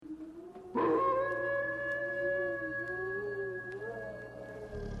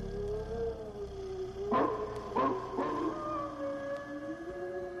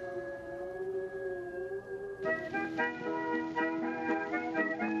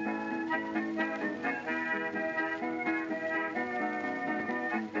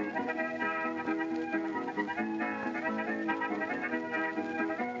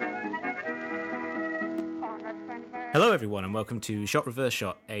Hello everyone and welcome to Shot Reverse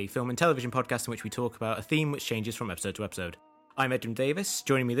Shot, a film and television podcast in which we talk about a theme which changes from episode to episode. I'm Edwin Davis.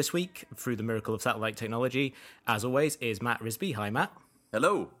 Joining me this week, through the miracle of satellite technology, as always, is Matt Risby. Hi Matt.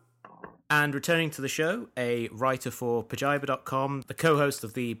 Hello. And returning to the show, a writer for Pajiba.com, the co-host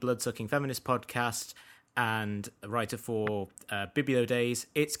of the Bloodsucking Feminist podcast, and a writer for Biblio Days,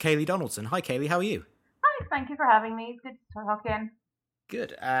 it's Kayleigh Donaldson. Hi Kayleigh, how are you? Hi, thank you for having me. It's good to talk again.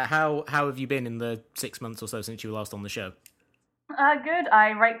 Good. How have you been in the 6 months or so since you were last on the show? Good.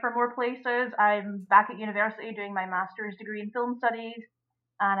 I write for more places. I'm back at university doing my master's degree in film studies,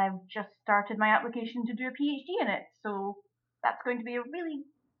 and I've just started my application to do a PhD in it. So that's going to be a really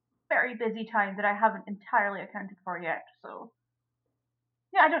very busy time that I haven't entirely accounted for yet. So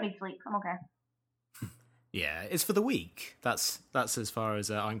yeah, I don't need sleep. I'm okay. Yeah, it's for the week. That's as far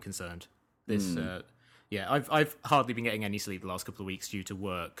as I'm concerned. This. Yeah, I've hardly been getting any sleep the last couple of weeks due to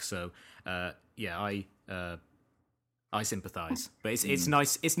work, so I sympathise. But it's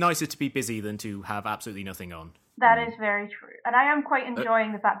nice. It's nicer to be busy than to have absolutely nothing on. That is very true, and I am quite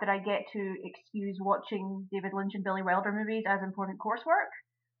enjoying the fact that I get to excuse watching David Lynch and Billy Wilder movies as important coursework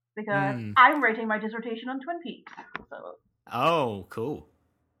because I'm writing my dissertation on Twin Peaks. So. Oh, cool!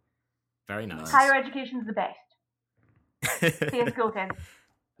 Very nice. Higher education's the best. See us go, kids.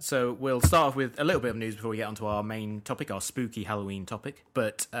 So we'll start off with a little bit of news before we get onto our main topic, our spooky Halloween topic.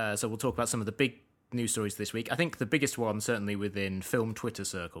 But so we'll talk about some of the big news stories this week. I think the biggest one, certainly within film Twitter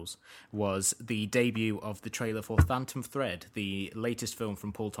circles, was the debut of the trailer for Phantom Thread, the latest film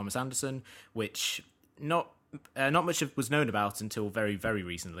from Paul Thomas Anderson, which not much was known about until very, very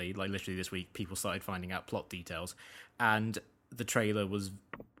recently. Like literally this week, people started finding out plot details, and the trailer was.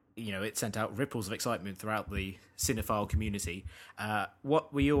 You know, it sent out ripples of excitement throughout the cinephile community.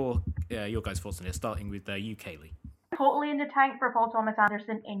 What were your guys' thoughts on it? Starting with you, Kayleigh. Totally in the tank for Paul Thomas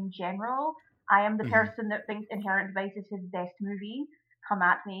Anderson in general. I am the person that thinks Inherent Vice is his best movie. Come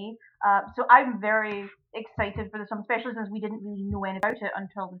at me. So I'm very excited for this one, especially since we didn't really know anything about it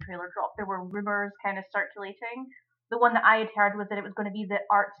until the trailer dropped. There were rumors kind of circulating. The one that I had heard was that it was going to be the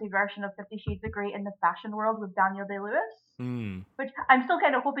artsy version of 50 Shades of Grey in the fashion world with Daniel Day-Lewis, which I'm still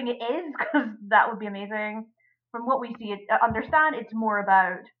kind of hoping it is because that would be amazing. From what we see, understand it's more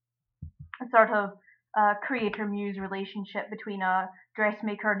about a sort of creator-muse relationship between a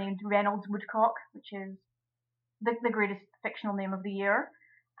dressmaker named Reynolds Woodcock, which is the greatest fictional name of the year,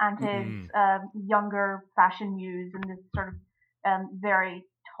 and his younger fashion muse, and this sort of very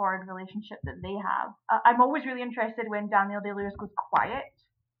torrid relationship that they have. I'm always really interested when Daniel Day-Lewis goes quiet,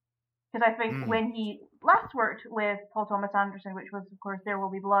 because I think when he last worked with Paul Thomas Anderson, which was, of course, There Will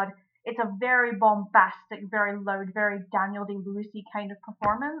Be Blood, it's a very bombastic, very loud, very Daniel Day-Lewisy kind of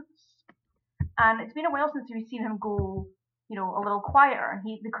performance. And it's been a while since we've seen him go, you know, a little quieter, and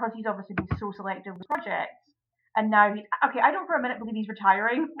because he's obviously been so selective with projects. And now I don't for a minute believe he's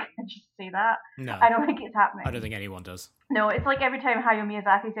retiring. I just say that. No. I don't think it's happening. I don't think anyone does. No, it's like every time Hayao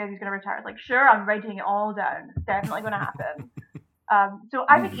Miyazaki says he's going to retire, it's like, sure, I'm writing it all down. It's definitely going to happen. So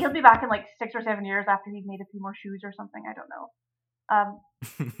I think he'll be back in like 6 or 7 years after he's made a few more shoes or something. I don't know.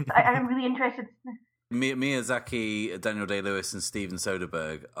 I'm really interested. Miyazaki, Daniel Day-Lewis, and Steven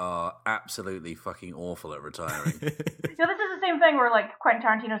Soderbergh are absolutely fucking awful at retiring. So this is the same thing where like Quentin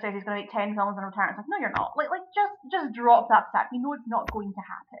Tarantino says he's going to make 10 films and retire. It's like, no, you're not. Like just drop that fact. You know it's not going to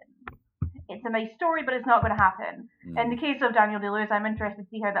happen. It's a nice story, but it's not going to happen. In the case of Daniel Day-Lewis, I'm interested to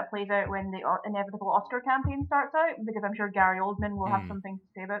see how that plays out when the inevitable Oscar campaign starts out, because I'm sure Gary Oldman will have something to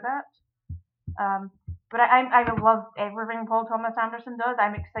say about that. But I love everything Paul Thomas Anderson does.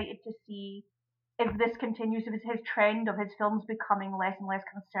 I'm excited to see if this continues with his trend of his films becoming less and less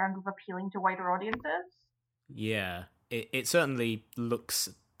concerned with appealing to wider audiences. Yeah, it certainly looks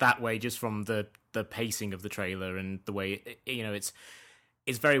that way just from the pacing of the trailer and the way,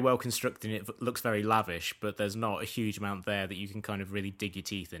 it's very well constructed and it looks very lavish, but there's not a huge amount there that you can kind of really dig your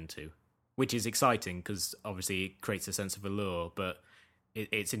teeth into, which is exciting because obviously it creates a sense of allure, but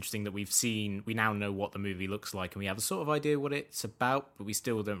it's interesting that we now know what the movie looks like and we have a sort of idea what it's about, but we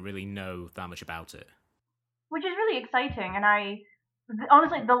still don't really know that much about it. Which is really exciting, and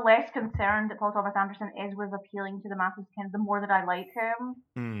honestly, the less concerned that Paul Thomas Anderson is with appealing to the masses, the more that I like him.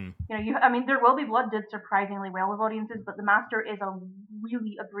 There Will Be Blood did surprisingly well with audiences, but The Master is a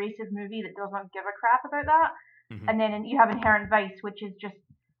really abrasive movie that does not give a crap about that. And then you have Inherent Vice, which is just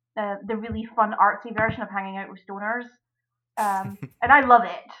the really fun artsy version of hanging out with stoners. And I love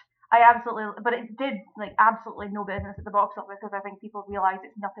it. But it did absolutely no business at the box office because I think people realize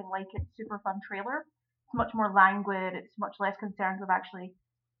it's nothing like its super fun trailer. It's much more languid. It's much less concerned with actually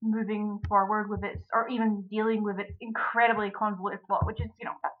moving forward with its, or even dealing with its incredibly convoluted plot, which is,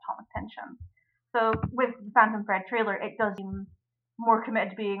 that's Thomas Pynchon. So with the Phantom Thread trailer, it does seem more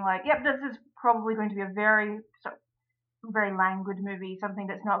committed to being like, yep, this is probably going to be a very very languid movie, something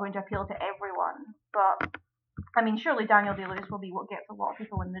that's not going to appeal to everyone. But I mean, surely Daniel Day-Lewis will be what gets a lot of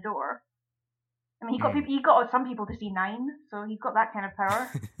people in the door. I mean, he got some people to see Nine, so he's got that kind of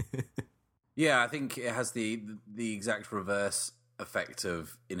power. Yeah, I think it has the exact reverse effect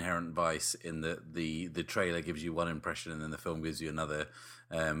of Inherent Vice in that the trailer gives you one impression and then the film gives you another.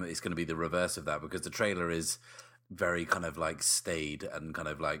 It's going to be the reverse of that because the trailer is very kind of like staid and kind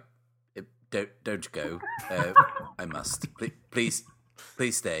of like, don't go. I must. Please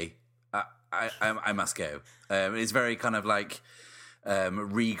stay. I must go. It's very kind of like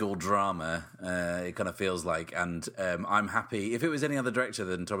regal drama. It kind of feels like, and I'm happy. If it was any other director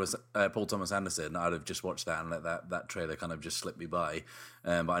than Paul Thomas Anderson, I'd have just watched that and let that trailer kind of just slip me by.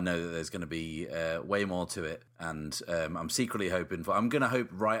 But I know that there's going to be way more to it, and I'm secretly hoping for. I'm going to hope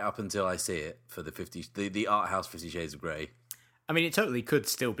right up until I see it for the art house 50 Shades of Grey. I mean, it totally could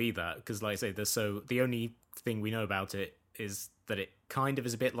still be that because, like I say, the only thing we know about it is that it kind of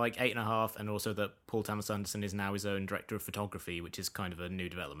is a bit like 8.5, and also that Paul Thomas Anderson is now his own director of photography, which is kind of a new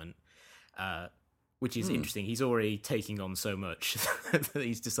development, which is interesting. He's already taking on so much that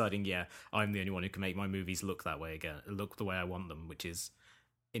he's deciding, yeah, I'm the only one who can make my movies look that way again, look the way I want them, which is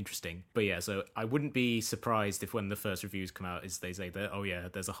interesting. But yeah, so I wouldn't be surprised if when the first reviews come out is they say that, oh yeah,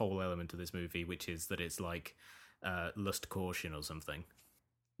 there's a whole element of this movie, which is that it's like Lust Caution or something.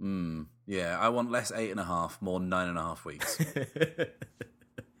 Yeah, I want less 8.5, more 9.5 weeks.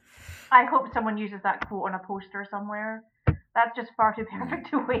 I hope someone uses that quote on a poster somewhere. That's just far too perfect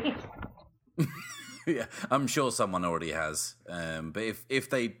to waste. Yeah, I'm sure someone already has. But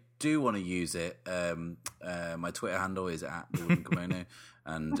if they do want to use it, my Twitter handle is @TheWoodenKimono,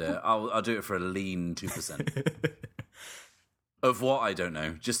 and I'll do it for a lean 2%. Of what, I don't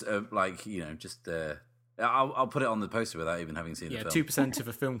know. Just I'll put it on the poster without even having seen the film. Yeah, 2% of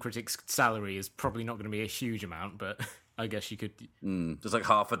a film critic's salary is probably not going to be a huge amount, but I guess you could... just like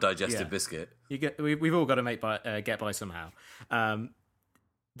half a digestive biscuit. We've all got to get by somehow. One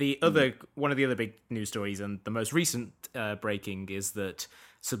of the other big news stories and the most recent breaking is that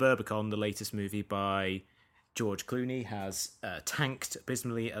Suburbicon, the latest movie by George Clooney, has tanked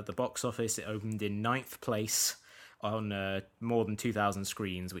abysmally at the box office. It opened in 9th place on more than 2,000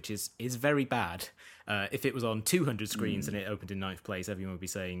 screens, which is very bad. If it was on 200 screens and it opened in 9th place, everyone would be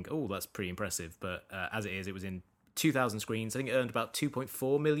saying, oh, that's pretty impressive. But as it is, it was in 2,000 screens. I think it earned about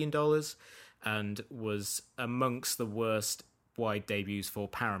 $2.4 million and was amongst the worst wide debuts for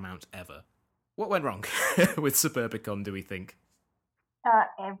Paramount ever. What went wrong with Suburbicon, do we think?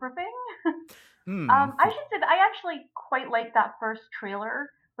 Everything. I should say that I actually quite liked that first trailer,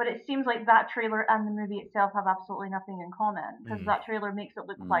 but it seems like that trailer and the movie itself have absolutely nothing in common, because that trailer makes it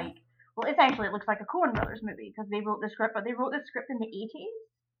look like, well, essentially it looks like a Coen Brothers movie, because they wrote the script, but they wrote this script in the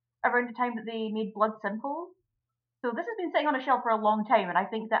 80s, around the time that they made Blood Simple. So this has been sitting on a shelf for a long time, and I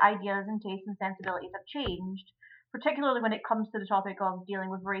think that ideas and tastes and sensibilities have changed, particularly when it comes to the topic of dealing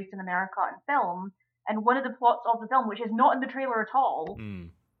with race in America and film. And one of the plots of the film, which is not in the trailer at all,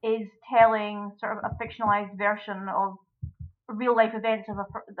 is telling sort of a fictionalized version of real life events of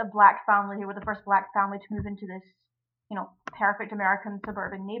a black family who were the first black family to move into this, perfect American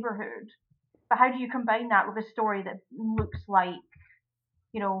suburban neighborhood. But how do you combine that with a story that looks like,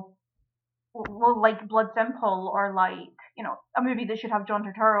 like Blood Simple, or like, a movie that should have John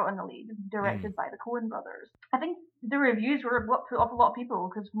Turturro in the lead, directed by the Coen brothers? I think the reviews were what put off a lot of people,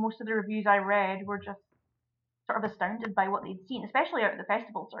 because most of the reviews I read were just sort of astounded by what they'd seen, especially out at the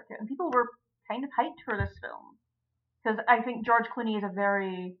festival circuit, and people were kind of hyped for this film. Because I think George Clooney is a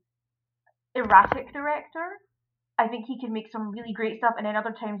very erratic director. I think he can make some really great stuff, and then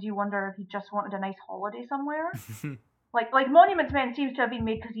other times you wonder if he just wanted a nice holiday somewhere. like Monuments Men seems to have been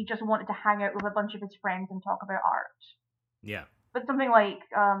made because he just wanted to hang out with a bunch of his friends and talk about art. Yeah. But something like,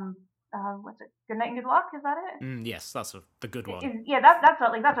 what's it? Good Night and Good Luck, is that it? Yes, that's the good one.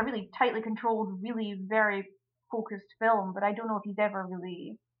 That's a really tightly controlled, really very focused film, but I don't know if he's ever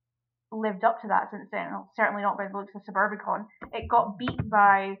really lived up to that since then. Well, certainly not by the looks of Suburbicon. It got beat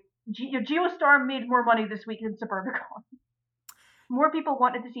by Geostorm. Made more money this week than Suburbicon. More people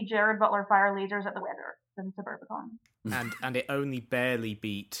wanted to see Jared Butler fire lasers at the weather than Suburbicon. and it only barely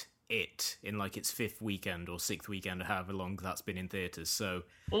beat It in like its 5th weekend or 6th weekend, or however long that's been in theaters. So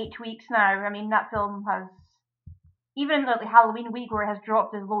 8 weeks now. I mean, that film has, even the Halloween week where it has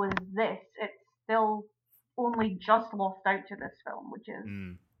dropped as low as this, it's still only just lost out to this film, which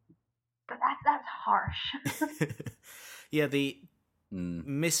is. But that's harsh. Yeah,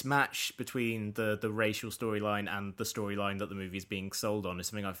 mismatch between the racial storyline and the storyline that the movie is being sold on is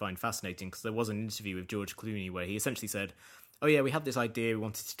something I find fascinating, because there was an interview with George Clooney where he essentially said, oh yeah, we had this idea, we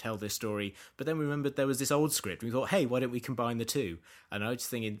wanted to tell this story, but then we remembered there was this old script, and we thought, hey, why don't we combine the two? And I was just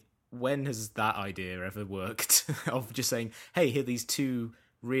thinking, when has that idea ever worked? Of just saying, hey, here are these two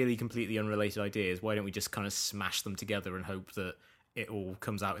really completely unrelated ideas, why don't we just kind of smash them together and hope that it all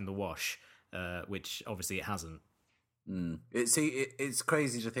comes out in the wash? Which obviously it hasn't. It's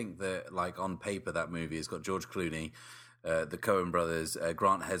crazy to think that, like, on paper, that movie has got George Clooney, the Coen brothers,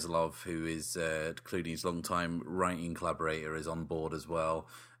 Grant Heslov, who is Clooney's longtime writing collaborator, is on board as well.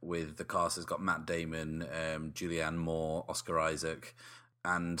 With the cast, has got Matt Damon, Julianne Moore, Oscar Isaac,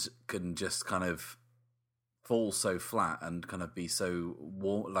 and can just kind of fall so flat and kind of be so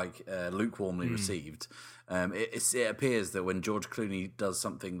lukewarmly received. It appears that when George Clooney does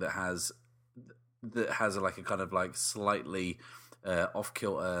something that has like a kind of like slightly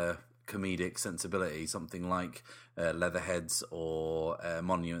off-kilter comedic sensibility, something like Leatherheads or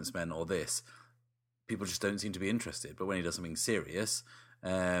Monuments Men or this, people just don't seem to be interested. But when he does something serious,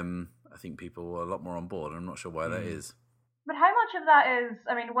 I think people are a lot more on board, and I'm not sure why that is. But how much of that is,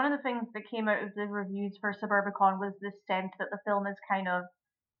 I mean, one of the things that came out of the reviews for Suburbicon was this sense that the film is kind of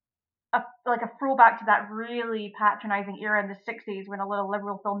like a throwback to that really patronising era in the 60s when a lot of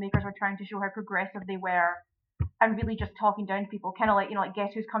liberal filmmakers were trying to show how progressive they were and really just talking down to people, kind of like, like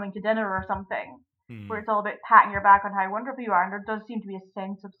Guess Who's Coming to Dinner or something, where it's all about patting your back on how wonderful you are. And there does seem to be a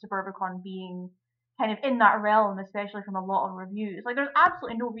sense of Suburbicon being kind of in that realm, especially from a lot of reviews. Like, there's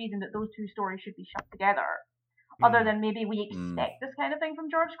absolutely no reason that those two stories should be shut together, other than maybe we expect this kind of thing from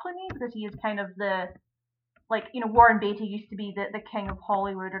George Clooney, because he is kind of the, like, Warren Beatty used to be the king of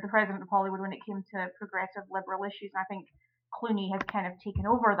Hollywood, or the president of Hollywood, when it came to progressive liberal issues, and I think Clooney has kind of taken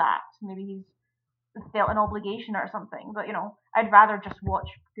over that. Maybe he's felt an obligation or something, but I'd rather just watch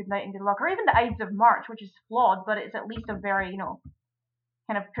Good Night and Good Luck, or even The Ides of March, which is flawed, but it's at least a very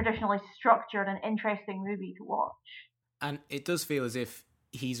kind of traditionally structured and interesting movie to watch. And it does feel as if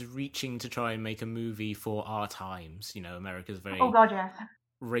he's reaching to try and make a movie for our times. America's very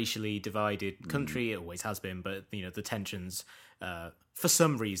racially divided country. It always has been, but the tensions, for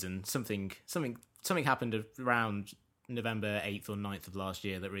some reason, something happened around November 8th or 9th of last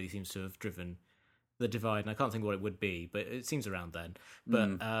year that really seems to have driven the divide, and I can't think what it would be, but it seems around then.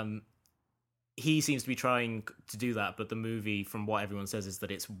 But he seems to be trying to do that, but the movie, from what everyone says, is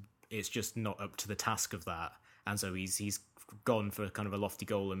that it's just not up to the task of that, and so he's gone for kind of a lofty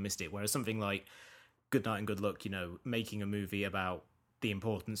goal and missed it. Whereas something like Good Night and Good Luck, making a movie about the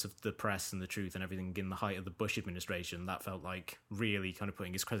importance of the press and the truth and everything in the height of the Bush administration, that felt like really kind of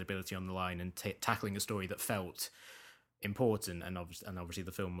putting his credibility on the line and tackling a story that felt important, and obviously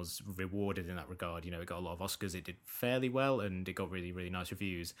the film was rewarded in that regard. It got a lot of Oscars, it did fairly well, and it got really, really nice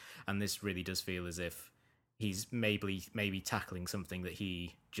reviews. And this really does feel as if he's maybe tackling something that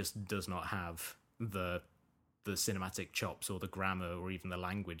he just does not have the cinematic chops or the grammar or even the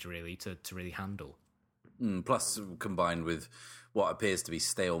language really to really handle. Plus, combined with what appears to be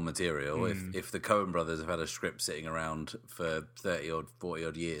stale material, if the Coen brothers have had a script sitting around for 30 or 40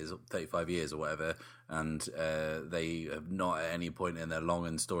 odd years, 35 years or whatever, and they have not at any point in their long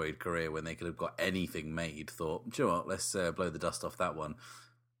and storied career, when they could have got anything made, thought, do you know what, let's blow the dust off that one.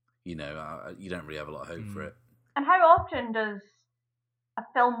 You don't really have a lot of hope for it. And how often does a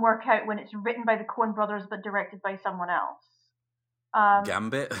film work out when it's written by the Coen brothers but directed by someone else?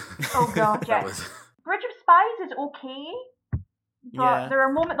 Gambit? Oh god, yes. Bridge of Spies is okay, but there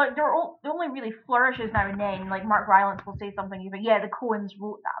are moments, like, there only really flourishes now and then, like Mark Rylance will say something, but the Coens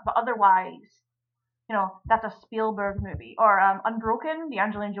wrote that, but otherwise, that's a Spielberg movie. Or Unbroken, the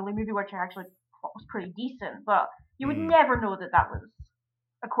Angelina Jolie movie, which I actually thought was pretty decent, but you would never know that was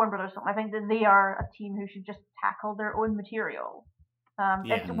a Coen brothers film. I think that they are a team who should just tackle their own material.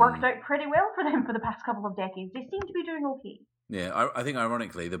 It's worked out pretty well for them for the past couple of decades. They seem to be doing okay. Yeah, I think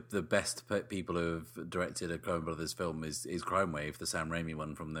ironically, the best people who have directed a Coen Brothers film is Crime Wave, the Sam Raimi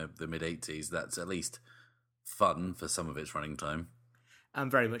one from the mid-'80s. That's at least fun for some of its running time. And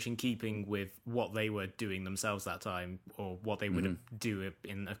very much in keeping with what they were doing themselves that time, or what they would do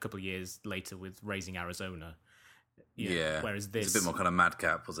in a couple of years later with Raising Arizona. Whereas this... It's a bit more kind of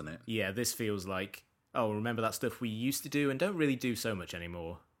madcap, wasn't it? Yeah, this feels like, remember that stuff we used to do and don't really do so much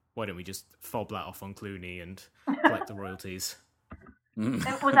anymore? Why don't we just fob that off on Clooney and collect the royalties?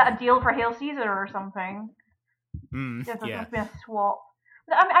 Was that a deal for Hail Caesar or something? There's been a swap.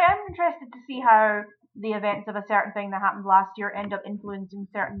 But I am interested to see how the events of a certain thing that happened last year end up influencing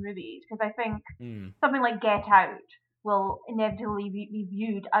certain movies, because I think something like Get Out will inevitably be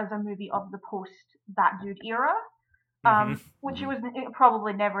viewed as a movie of the post That Dude era. which it was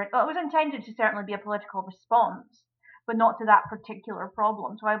probably never. It was intended to certainly be a political response, but not to that particular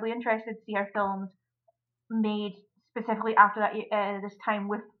problem. So I'd be interested to see how films made specifically after that this time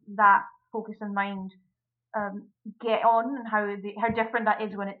with that focus in mind get on, and how different that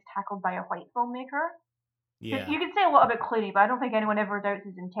is when it's tackled by a white filmmaker. Yeah. You can say a lot about Clooney, but I don't think anyone ever doubts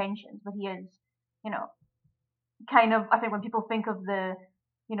his intentions. But he is, kind of. I think when people think of the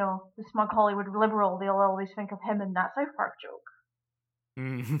smug Hollywood liberal, they'll always think of him in that South Park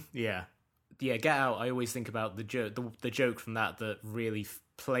joke. Yeah. Get Out. I always think about the joke, the joke from that really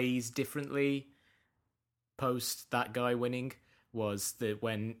plays differently post that guy winning was that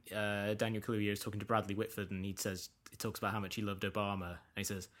when Daniel Kaluuya is talking to Bradley Whitford and he talks about how much he loved Obama, and he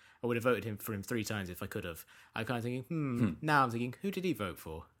says, I would have voted for him 3 times if I could have. I'm kind of thinking, now I'm thinking, who did he vote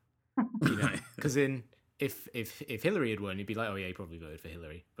for? Because if Hillary had won, you'd be like, oh yeah, he probably voted for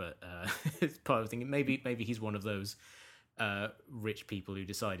Hillary. But it's part of thinking maybe he's one of those rich people who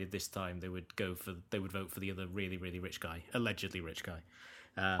decided this time they would vote for the other really, really rich guy, allegedly rich guy.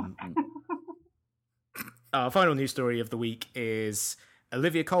 Our final news story of the week is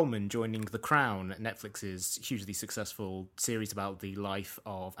Olivia Colman joining The Crown, Netflix's hugely successful series about the life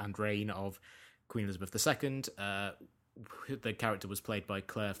and reign of Queen Elizabeth II. The character was played by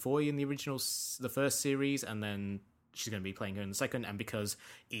Claire Foy in the first series, and then she's going to be playing her in the second. And because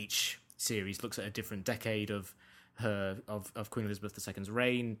each series looks at a different decade of Queen Elizabeth II's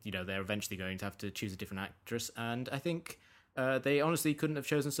reign, they're eventually going to have to choose a different actress. And I think they honestly couldn't have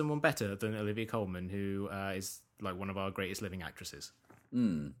chosen someone better than Olivia Colman, who is like one of our greatest living actresses.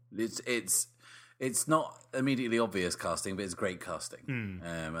 It's not immediately obvious casting, but it's great casting,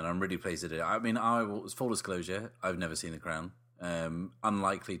 and I'm really pleased at it. I mean, full disclosure, I've never seen The Crown.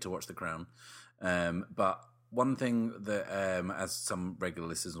 Unlikely to watch The Crown, but one thing that, as some regular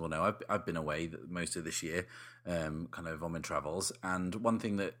listeners will know, I've been away most of this year, kind of on my travels, and one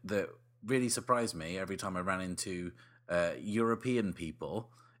thing that really surprised me every time I ran into European people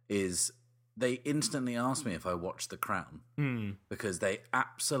is they instantly asked me if I watched The Crown because they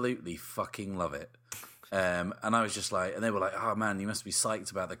absolutely fucking love it. And I was just like, and they were like, oh man, you must be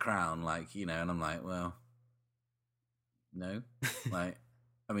psyched about The Crown. And I'm like, well, no.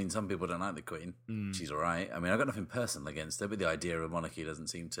 I mean, some people don't like the Queen. She's all right. I mean, I've got nothing personal against her, but the idea of a monarchy doesn't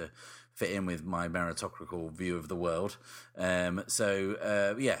seem to fit in with my meritocratic view of the world. So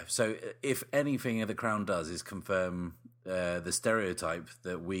if anything The Crown does is confirm the stereotype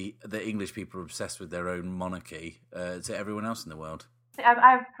that English people are obsessed with their own monarchy to everyone else in the world.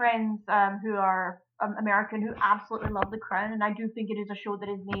 I have friends who are American who absolutely love The Crown, and I do think it is a show that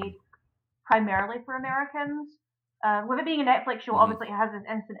is made primarily for Americans. With it being a Netflix show, obviously it has this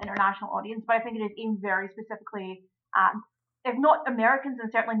instant international audience, but I think it is aimed very specifically at, if not Americans,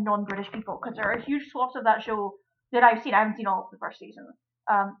 then certainly non-British people, because there are huge swaths of that show that I've seen. I haven't seen all of the first season,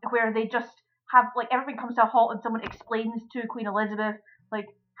 where they just have, everything comes to a halt and someone explains to Queen Elizabeth,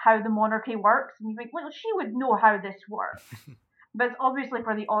 how the monarchy works, and you think, well, she would know how this works. But it's obviously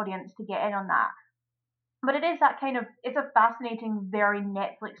for the audience to get in on that. But it is that it's a fascinating, very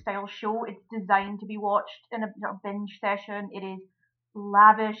Netflix-style show. It's designed to be watched in a binge session. It is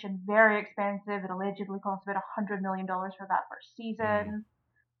lavish and very expensive. It allegedly cost about $100 million for that first season.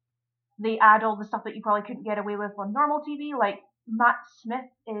 They add all the stuff that you probably couldn't get away with on normal TV, like Matt Smith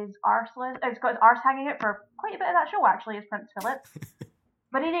is arseless. It's got his arse hanging out for quite a bit of that show, actually, as Prince Philip.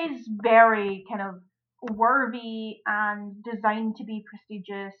 But it is very worthy and designed to be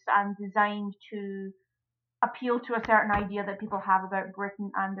prestigious and designed to appeal to a certain idea that people have about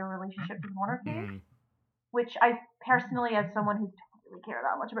Britain and their relationship with monarchy, which I personally, as someone who doesn't really care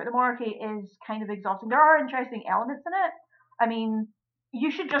that much about the monarchy, is kind of exhausting. There are interesting elements in it. I mean, you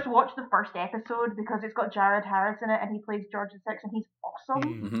should just watch the first episode because it's got Jared Harris in it and he plays George VI and he's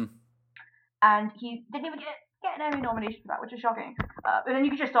awesome. And he didn't even get an Emmy nomination for that, which is shocking. But then you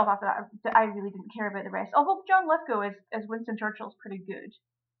could just stop after that. I really didn't care about the rest. Although John Lithgow as Winston Churchill is pretty good.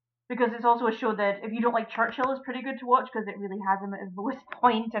 Because it's also a show that, if you don't like Churchill, is pretty good to watch because it really has him at his lowest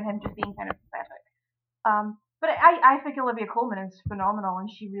point and him just being kind of pathetic. But I think Olivia Colman is phenomenal, and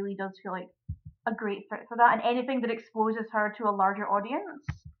she really does feel like a great fit for that. And anything that exposes her to a larger audience,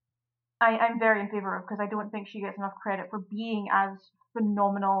 I'm very in favour of, because I don't think she gets enough credit for being as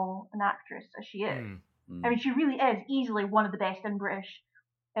phenomenal an actress as she is. I mean, she really is easily one of the best in British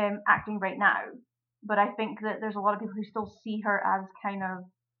acting right now. But I think that there's a lot of people who still see her as kind of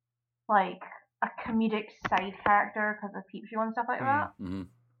like a comedic side character because of Peep Show and stuff like that.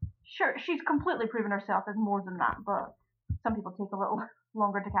 Sure, she's completely proven herself as more than that, but some people take a little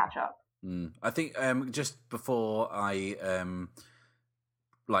longer to catch up. I think just before I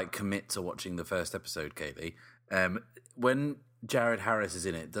commit to watching the first episode, Kaylee, When Jared Harris is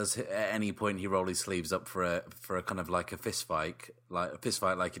in it, does at any point he roll his sleeves up for a kind of like a fist fight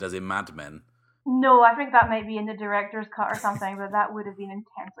like he does in Mad Men? No, I think that might be in the director's cut or something, but that would have been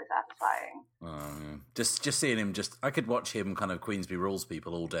intensely satisfying. Yeah. Just seeing him, I could watch him kind of Queensby rules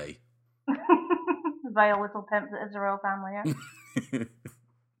people all day. Vile little pimp that is the royal family. Yeah?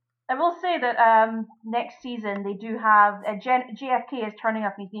 I will say that next season they do have JFK is turning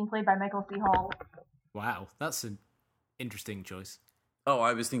up. He's being played by Michael C. Hall. Wow, that's an interesting choice. Oh,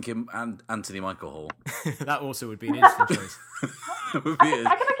 I was thinking Anthony Michael Hall. That also would be an interesting choice. I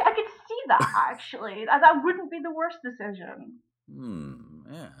could see that actually. That wouldn't be the worst decision.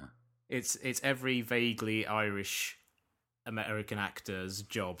 Yeah. It's every vaguely Irish American actor's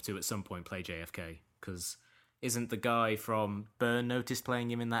job to at some point play JFK, because isn't the guy from Burn Notice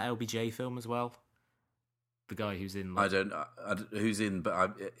playing him in that LBJ film as well? The guy who's in... I don't... who's in...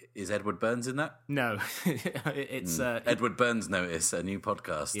 But is Edward Burns in that? No. It's... Edward Burns Notice, a new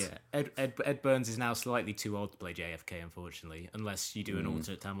podcast. Yeah. Ed Burns is now slightly too old to play JFK, unfortunately, unless you do an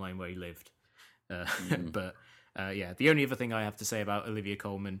alternate timeline where he lived. But, yeah, the only other thing I have to say about Olivia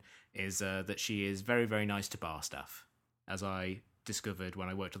Colman is that she is very, very nice to bar staff, as I discovered when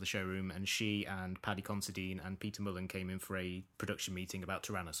I worked at the showroom, and she and Paddy Considine and Peter Mullen came in for a production meeting about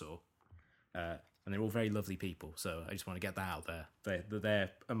Tyrannosaur. And they're all very lovely people, so I just want to get that out there. They're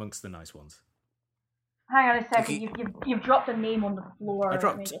amongst the nice ones. Hang on a second, you've dropped a name on the floor. I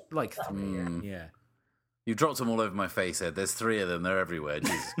dropped like yeah. You dropped them all over my face, Ed. There's 3 of them. They're everywhere.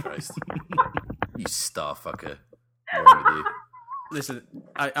 Jesus Christ. You star fucker. What's wrong with you? Listen,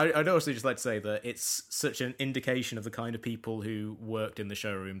 I'd also just like to say that it's such an indication of the kind of people who worked in the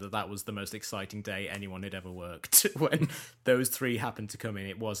showroom that was the most exciting day anyone had ever worked. When those 3 happened to come in,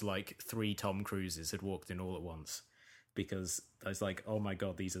 it was like 3 Tom Cruises had walked in all at once. Because I was like, oh my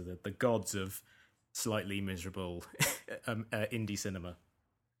god, these are the gods of slightly miserable indie cinema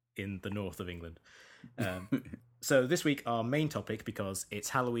in the north of England. So this week, our main topic, because it's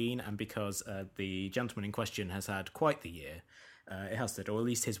Halloween and because the gentleman in question has had quite the year, it has said, or at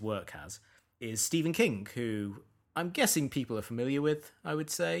least his work has, is Stephen King, who I'm guessing people are familiar with, I would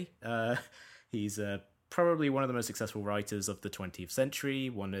say. He's probably one of the most successful writers of the 20th century,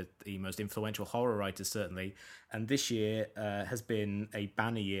 one of the most influential horror writers, certainly. And this year has been a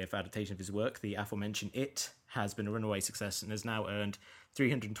banner year for adaptation of his work. The aforementioned It has been a runaway success and has now earned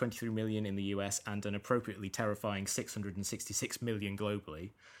 $323 million in the US and an appropriately terrifying $666 million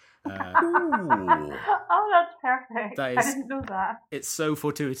globally. Oh, that's perfect. I didn't know that. It's so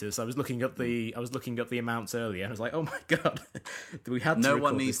fortuitous. I was looking up the amounts earlier, and I was like, "Oh my god, we had to." No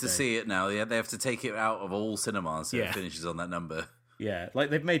one needs to see it now. Yeah, they have to take it out of all cinemas so Yeah. it finishes on that number. Yeah, like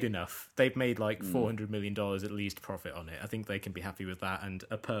they've made enough. They've made like $400 million at least profit on it. I think they can be happy with that and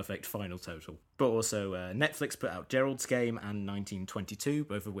a perfect final total. But also, Netflix put out Gerald's Game and 1922,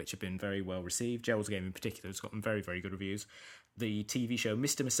 both of which have been very well received. Gerald's Game in particular has gotten very, very good reviews. The TV show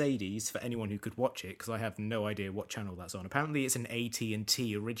Mr. Mercedes, for anyone who could watch it, because I have no idea what channel that's on. Apparently, it's an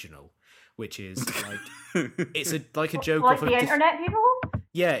AT&T original, which is like it's like a joke Like off the internet people?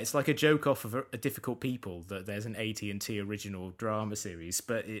 Yeah, it's like a joke off of a Difficult People that there's an AT&T original drama series,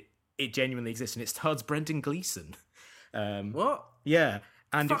 but it genuinely exists, and it stars Brendan Gleeson. What? Yeah,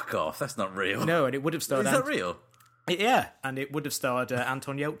 and Fuck off! That's not real. No, and it would have starred. Is that real? Yeah, and it would have starred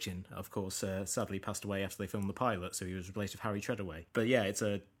Anton Yelchin, of course. Sadly, passed away after they filmed the pilot, so he was replaced with Harry Treadaway. But yeah, it's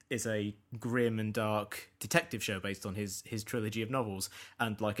a grim and dark detective show based on his trilogy of novels,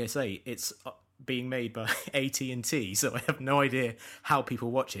 and like I say, it's being made by AT&T, so I have no idea how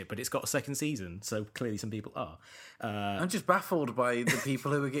people watch it, but it's got a second season, so clearly some people are. I'm just baffled by the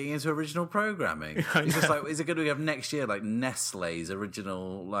people who are getting into original programming. It's just like, is it going to have next year like Nestle's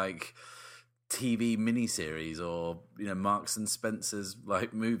original like TV miniseries, or Marks and Spencer's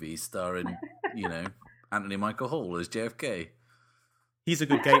like movies starring Anthony Michael Hall as JFK? He's a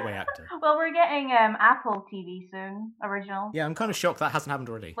good gateway actor. Well, we're getting Apple TV soon, original. Yeah, I'm kind of shocked that hasn't happened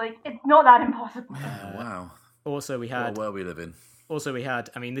already. Like, it's not that impossible. Wow. Also, we had... What a world we live in. Also, we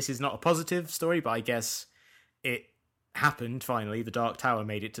had... I mean, this is not a positive story, but I guess it happened, finally. The Dark Tower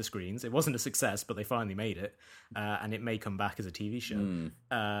made it to screens. It wasn't a success, but they finally made it. And it may come back as a TV show.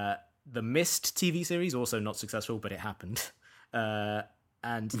 The Mist TV series, also not successful, but it happened.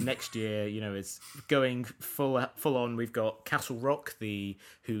 And next year, it's going full on. We've got Castle Rock, the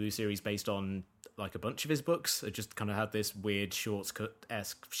Hulu series based on like a bunch of his books. It just kind of had this weird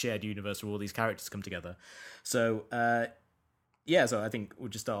shortcut-esque shared universe where all these characters come together. So, so I think we'll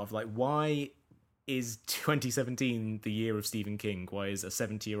just start off like, why is 2017 the year of Stephen King? Why is a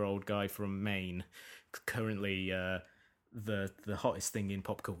 70-year-old guy from Maine currently the hottest thing in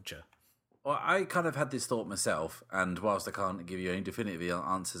pop culture? Well, I kind of had this thought myself, and whilst I can't give you any definitive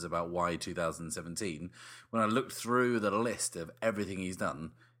answers about why 2017, when I looked through the list of everything he's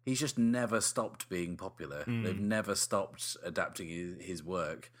done, he's just never stopped being popular. They've never stopped adapting his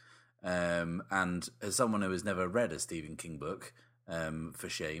work. And as someone who has never read a Stephen King book, for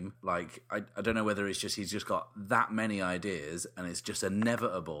shame, like I don't know whether it's just he's just got that many ideas, and it's just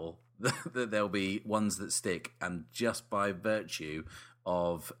inevitable that there'll be ones that stick, and just by virtue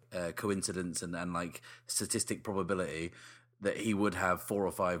of coincidence and like statistic probability, that he would have 4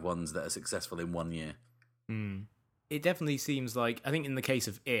 or 5 ones that are successful in 1 year. It definitely seems like, I think in the case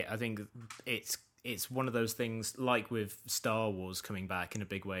of it, I think it's one of those things, like with Star Wars coming back in a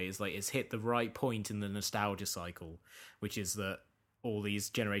big way, is like it's hit the right point in the nostalgia cycle, which is that all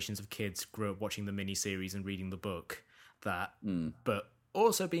these generations of kids grew up watching the miniseries and reading the book, but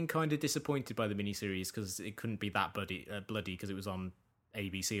also being kind of disappointed by the miniseries because it couldn't be that bloody because it was on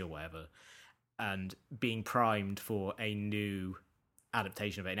ABC or whatever, and being primed for a new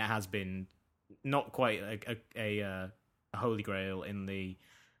adaptation of it. And it has been not quite a holy grail in the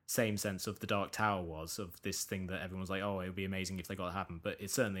same sense of The Dark Tower was, of this thing that everyone was like, oh, it would be amazing if they got it happen, but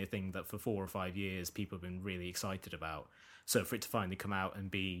it's certainly a thing that for 4 or 5 years people have been really excited about. So for it to finally come out and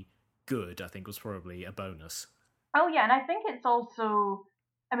be good, I think was probably a bonus. Oh yeah, and I think it's also,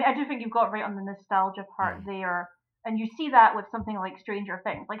 I mean, I do think you've got right on the nostalgia part there. And you see that with something like Stranger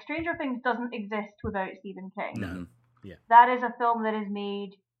Things. Like, Stranger Things doesn't exist without Stephen King. No. Yeah. That is a film that is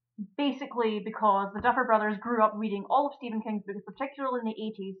made basically because the Duffer Brothers grew up reading all of Stephen King's books, particularly in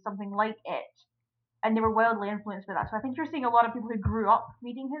the 80s, something like It. And they were wildly influenced by that. So I think you're seeing a lot of people who grew up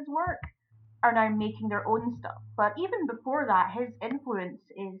reading his work are now making their own stuff. But even before that, his influence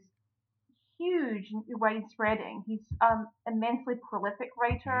is huge and widespreading. He's an immensely prolific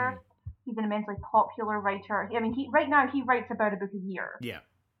writer. He's an immensely popular writer. I mean, right now he writes about a book a year. Yeah.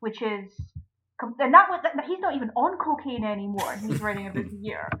 Which is, and he's not even on cocaine anymore. He's writing a book a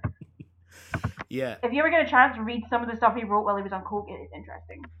year. Yeah. If you ever get a chance to read some of the stuff he wrote while he was on coke, it is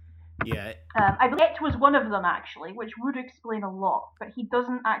interesting. Yeah. I believe It was one of them, actually, which would explain a lot. But he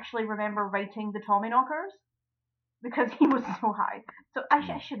doesn't actually remember writing the Tommyknockers because he was so high. So I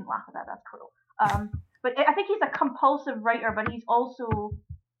shouldn't laugh at that. That's cruel. But I think he's a compulsive writer, but he's also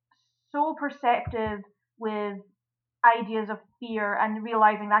so perceptive with ideas of fear and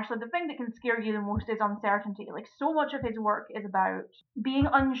realizing that actually the thing that can scare you the most is uncertainty. Like, so much of his work is about being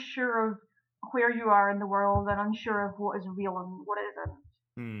unsure of where you are in the world and unsure of what is real and what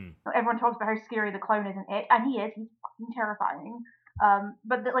isn't. Everyone talks about how scary the clown is in It, and he is. He's fucking terrifying.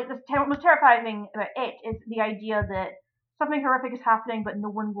 But the most terrifying thing about It is the idea that something horrific is happening, but no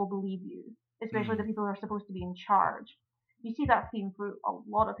one will believe you, especially the people who are supposed to be in charge. You see that theme through a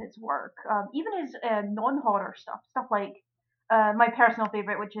lot of his work, even his non-horror stuff like my personal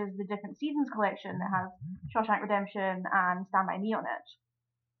favorite, which is the Different Seasons collection that has Shawshank Redemption and Stand By Me on it,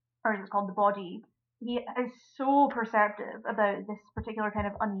 or as it's called, The Body. He is so perceptive about this particular kind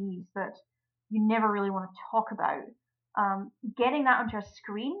of unease that you never really want to talk about. Getting that onto a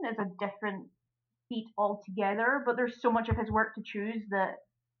screen is a different feat altogether, but there's so much of his work to choose that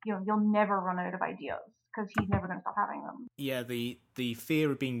you'll never run out of ideas, because he's never going to stop having them. Yeah, the fear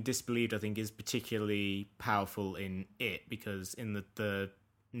of being disbelieved, I think, is particularly powerful in It, because in the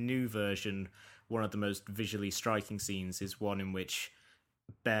new version, one of the most visually striking scenes is one in which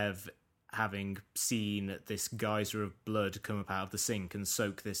Bev, having seen this geyser of blood come up out of the sink and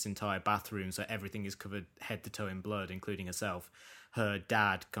soak this entire bathroom so everything is covered head to toe in blood, including herself, her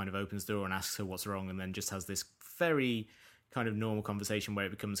dad kind of opens the door and asks her what's wrong, and then just has this very kind of normal conversation where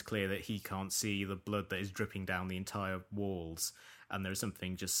it becomes clear that he can't see the blood that is dripping down the entire walls. And there's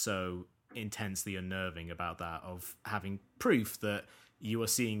something just so intensely unnerving about that, of having proof that you are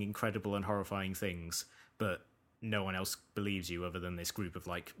seeing incredible and horrifying things, but no one else believes you other than this group of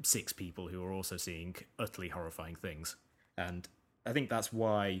like 6 people who are also seeing utterly horrifying things. And I think that's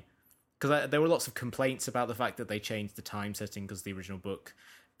why, because there were lots of complaints about the fact that they changed the time setting, because the original book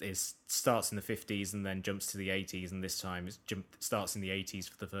starts in the 50s and then jumps to the 80s, and this time it starts in the 80s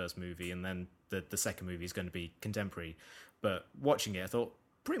for the first movie, and then the second movie is going to be contemporary. But watching it, I thought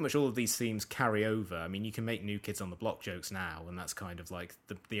pretty much all of these themes carry over. I mean, you can make New Kids on the Block jokes now, and that's kind of like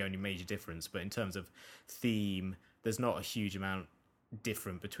the only major difference. But in terms of theme, there's not a huge amount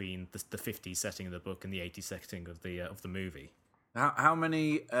different between the 50s setting of the book and the 80s setting of the movie. How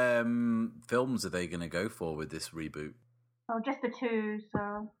many films are they going to go for with this reboot? Oh, just the 2,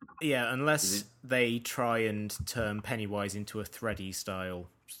 so... Yeah, unless they try and turn Pennywise into a Thready style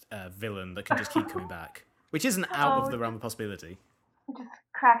villain that can just keep coming back, which isn't out of the realm of possibility. Just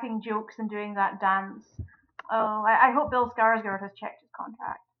cracking jokes and doing that dance. Oh, I hope Bill Skarsgård has checked his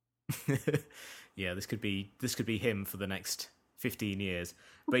contract. Yeah, this could be him for the next 15 years.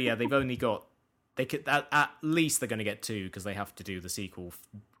 But yeah, they've only got they could at least they're going to get 2 because they have to do the sequel,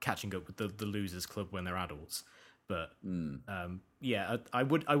 catching up with the Losers Club when they're adults. But yeah, I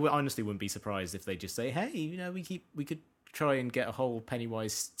would honestly wouldn't be surprised if they just say, hey, you know, we could try and get a whole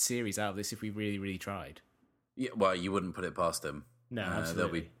Pennywise series out of this if we really, really tried. Yeah, well, you wouldn't put it past them. No,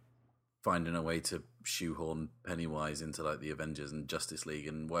 absolutely. They'll be finding a way to shoehorn Pennywise into like the Avengers and Justice League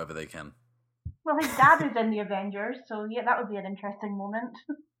and whatever they can. Well, his dad is in the Avengers, so yeah, that would be an interesting moment.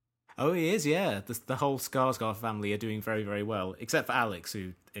 Oh, he is, yeah. The whole Skarsgård family are doing very, very well, except for Alex,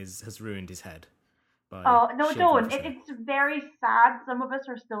 who has ruined his head. Oh, no, don't. It's very sad. Some of us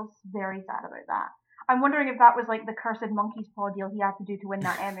are still very sad about that. I'm wondering if that was like the Cursed Monkey's Paw deal he had to do to win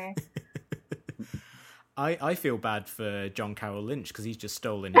that Emmy. I feel bad for John Carroll Lynch because he's just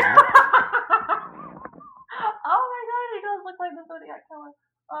stolen his look. Oh my god, he does look like the Zodiac Killer.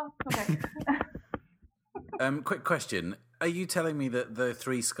 Oh, okay. Quick question. Are you telling me that the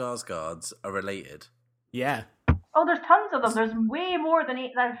 3 Skarsgårds are related? Yeah. Oh, there's tons of them. There's way more than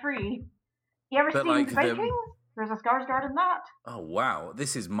 3. You ever seen Vikings? There's a Skarsgård in that. Oh, wow.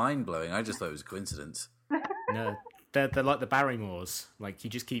 This is mind-blowing. I just thought it was a coincidence. No, they're like the Barrymores. Like, you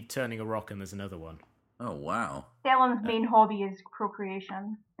just keep turning a rock and there's another one. Oh, wow. Ellen's main hobby is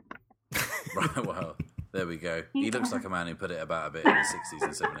procreation. Right, well, there we go. He looks like a man who put it about a bit in the 60s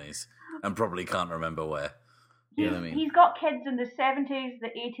and 70s and probably can't remember where. You know what I mean? He's got kids in the 70s, the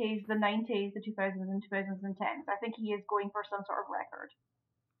 80s, the 90s, the 2000s and 2010s. I think he is going for some sort of record.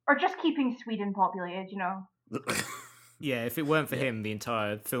 Or just keeping Sweden populated, you know. Yeah, if it weren't for him, the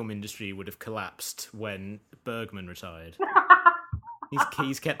entire film industry would have collapsed when Bergman retired.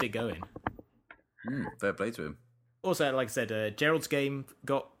 He's kept it going. Fair play to him. Also, like I said, Gerald's Game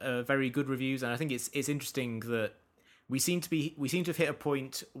got very good reviews, and I think it's interesting that we seem to have hit a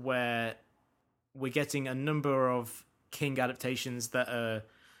point where we're getting a number of King adaptations that are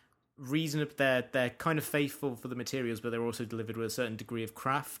reasonable. They're kind of faithful for the materials, but they're also delivered with a certain degree of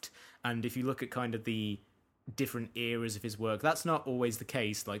craft. And if you look at kind of the different eras of his work, that's not always the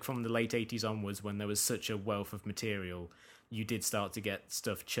case. Like from the late 80s onwards, when there was such a wealth of material, you did start to get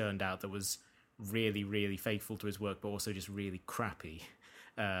stuff churned out that was really, really faithful to his work, but also just really crappy.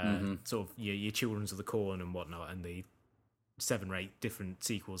 Sort of your Children's of the Corn and whatnot, and the 7 or 8 different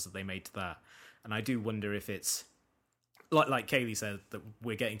sequels that they made to that. And I do wonder if it's like Kaylee said, that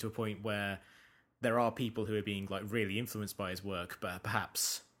we're getting to a point where there are people who are being like really influenced by his work, but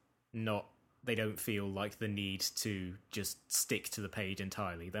perhaps not. They don't feel like the need to just stick to the page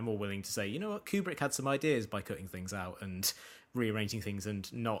entirely. They're more willing to say, you know what, Kubrick had some ideas by cutting things out and rearranging things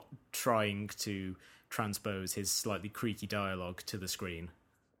and not trying to transpose his slightly creaky dialogue to the screen.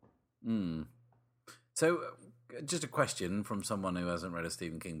 So, just a question from someone who hasn't read a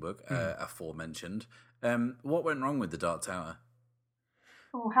Stephen King book, aforementioned. What went wrong with The Dark Tower?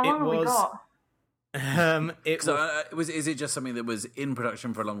 Oh, how long have we got? Is it just something that was in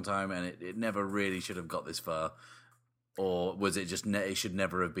production for a long time and it never really should have got this far? Or was it just it should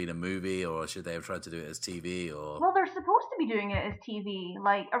never have been a movie, or should they have tried to do it as TV? Or well, they're supposed to be doing it as TV.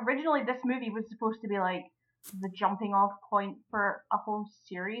 Like, originally this movie was supposed to be like the jumping off point for a whole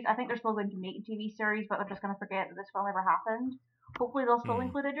series. I think they're still going to make a TV series, but they're just going to forget that this film ever happened. Hopefully they'll still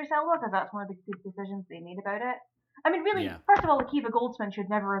include Idris Elba, because that's one of the good decisions they made about it. I mean, really, first of all, Akiva Goldsman should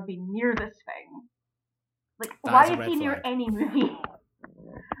never have been near this thing. Like, why is he near any movie?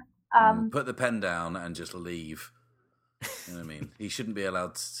 Put the pen down and just leave. You know what I mean? He shouldn't be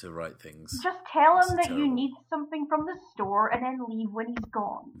allowed to write things. Just tell him that you need something from the store and then leave when he's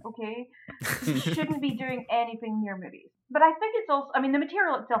gone, okay? He shouldn't be doing anything near movies. But I think it's also, I mean, the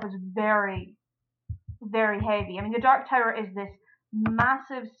material itself is very, very heavy. I mean, The Dark Tower is this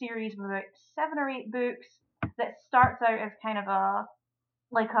massive series of about 7 or 8 books that starts out as kind of a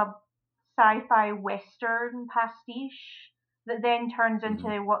sci-fi western pastiche that then turns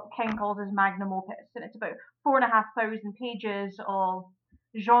into what King calls his magnum opus, and it's about 4,500 pages of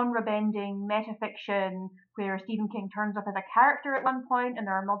genre-bending metafiction where Stephen King turns up as a character at one point, and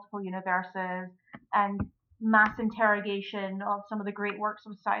there are multiple universes, and mass interrogation of some of the great works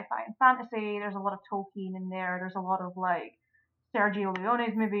of sci-fi and fantasy. There's a lot of Tolkien in there. There's a lot of like Sergio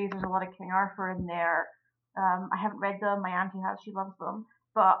Leone's movies. There's a lot of King Arthur in there. I haven't read them. My auntie has. She loves them.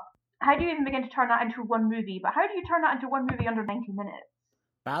 But how do you even begin to turn that into one movie? But how do you turn that into one movie under 90 minutes?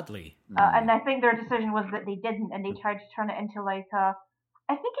 Badly. And I think their decision was that they didn't, and they tried to turn it into like a...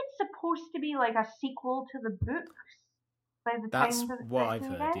 I think it's supposed to be like a sequel to the books. By the That's time that what I've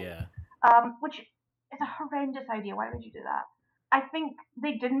heard, yeah. Which is a horrendous idea. Why would you do that? I think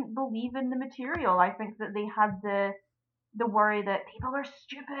they didn't believe in the material. I think that they had the the worry that people are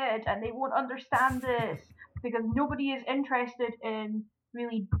stupid and they won't understand this because nobody is interested in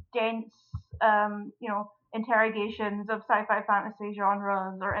really dense, interrogations of sci-fi fantasy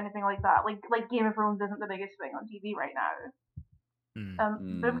genres or anything like that. Like Game of Thrones isn't the biggest thing on TV right now.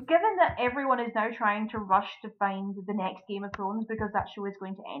 But given that everyone is now trying to rush to find the next Game of Thrones because that show is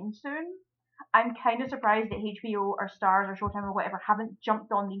going to end soon, I'm kind of surprised that HBO or Stars or Showtime or whatever haven't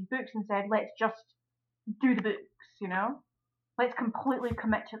jumped on these books and said, let's just do the books. Let's completely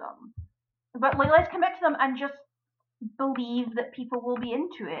commit to them. But let's commit to them and just believe that people will be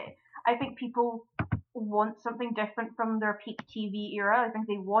into it. I think people want something different from their peak TV era. I think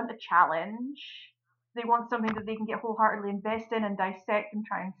they want a challenge. They want something that they can get wholeheartedly invest in and dissect and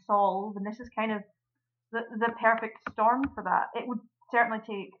try and solve. And this is kind of the perfect storm for that. It would certainly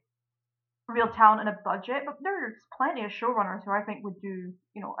take real talent and a budget, but there's plenty of showrunners who I think would do,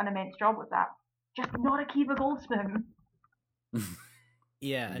 an immense job with that. Just not Akiva Goldsman.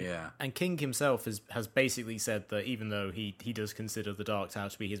 And King himself has basically said that even though he does consider The Dark Tower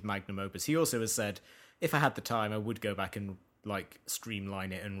to be his magnum opus, he also has said, if I had the time, I would go back and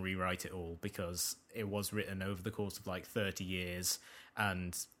streamline it and rewrite it all, because it was written over the course of 30 years,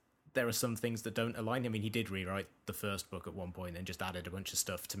 and there are some things that don't align. I mean, he did rewrite the first book at one point and just added a bunch of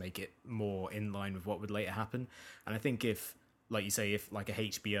stuff to make it more in line with what would later happen. And I think if, like you say, if a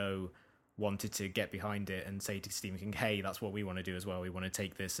HBO wanted to get behind it and say to Stephen King, hey, that's what we want to do as well, we want to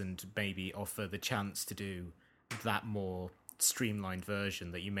take this and maybe offer the chance to do that more streamlined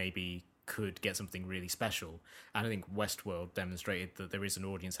version, that you maybe could get something really special. And I think Westworld demonstrated that there is an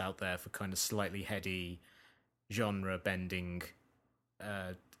audience out there for kind of slightly heady, genre-bending,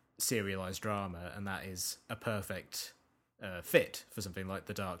 serialized drama, and that is a perfect fit for something like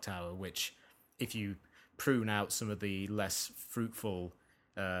The Dark Tower, which, if you prune out some of the less fruitful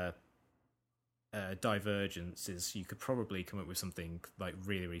divergences, you could probably come up with something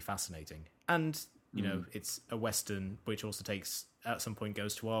really, really fascinating. And it's a Western, which also at some point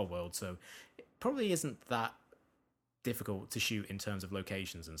goes to our world, so it probably isn't that difficult to shoot in terms of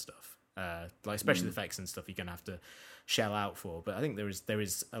locations and stuff. Special effects and stuff you're going to have to shell out for, but I think there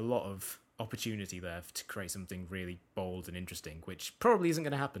is a lot of opportunity there to create something really bold and interesting, which probably isn't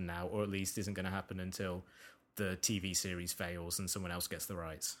going to happen now, or at least isn't going to happen until the TV series fails and someone else gets the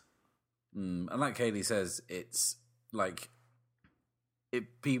rights. And like Kaylee says, it's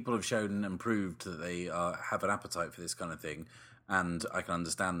people have shown and proved that they have an appetite for this kind of thing, and I can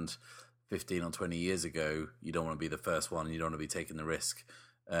understand 15 or 20 years ago you don't want to be the first one, you don't want to be taking the risk.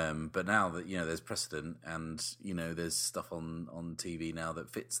 But now that there's precedent, and there's stuff on TV now that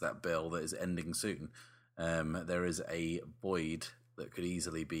fits that bill that is ending soon. There is a void that could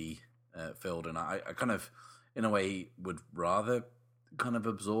easily be filled, and I kind of, in a way, would rather kind of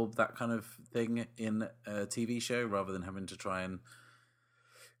absorb that kind of thing in a TV show rather than having to try and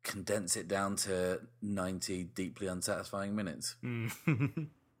condense it down to 90 deeply unsatisfying minutes.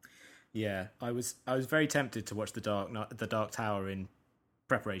 Yeah, I was very tempted to watch The Dark Tower in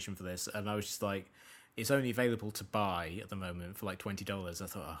preparation for this, and I was just like, it's only available to buy at the moment for $20. I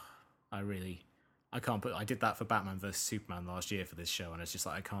thought, I can't I did that for Batman vs Superman last year for this show, and it's just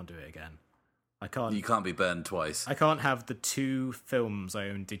I can't do it again. You can't be burned twice. I can't have the two films I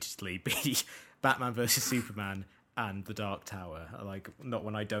own digitally be Batman vs Superman and The Dark Tower. Not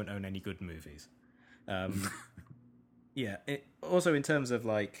when I don't own any good movies. Yeah. Also, in terms of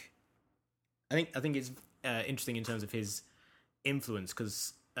I think it's interesting in terms of his influence,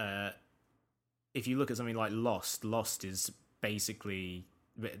 because if you look at something like Lost is basically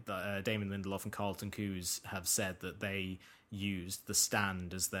Damon Lindelof and Carlton Cuse have said that they used The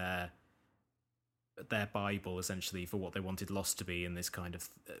Stand as their Bible, essentially, for what they wanted Lost to be, in this kind of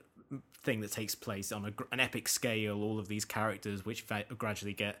thing that takes place on an epic scale, all of these characters which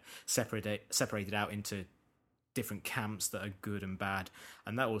gradually get separated out into different camps that are good and bad.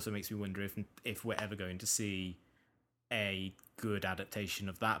 And that also makes me wonder if we're ever going to see a good adaptation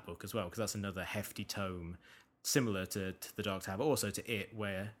of that book as well, because that's another hefty tome, similar to The Dark Tower, but also to It,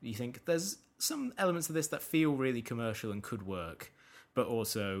 where you think there's some elements of this that feel really commercial and could work, but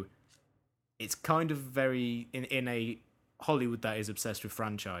also it's kind of very in a Hollywood that is obsessed with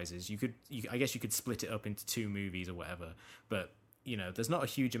franchises. I guess you could split it up into two movies or whatever, but there's not a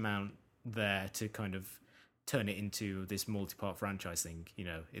huge amount there to kind of turn it into this multi-part franchise thing.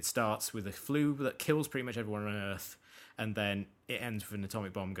 It starts with a flu that kills pretty much everyone on Earth, and then it ends with an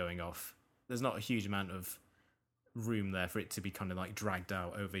atomic bomb going off. There's not a huge amount of room there for it to be kind of dragged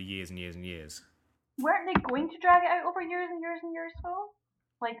out over years and years and years. Weren't they going to drag it out over years and years and years, though?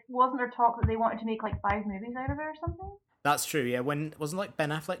 Wasn't there talk that they wanted to make 5 movies out of it or something? That's true, yeah. When wasn't Ben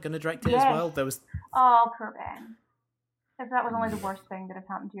Affleck going to direct it as well? There was. Oh, poor Ben. If that was only the worst thing that had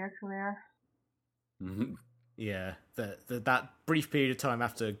happened to your career. Mhm. Yeah, that brief period of time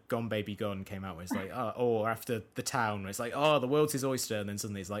after Gone Baby Gone came out, where it's like, or after The Town, where it's like, the world's his oyster, and then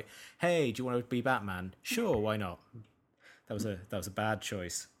suddenly it's like, hey, do you want to be Batman? Sure, why not? That was a bad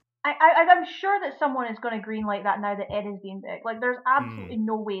choice. I'm sure that someone is going to greenlight that now that Ed has been big. Like, there's absolutely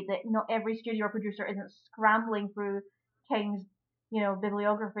no way that not every studio producer isn't scrambling through King's,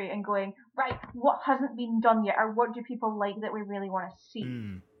 bibliography and going, right, what hasn't been done yet, or what do people like that we really want to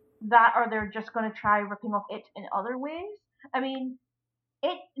see? That, or they're just going to try ripping off it in other ways. I mean,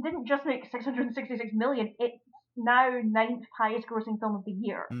 it didn't just make 666 million. It's now 9th highest grossing film of the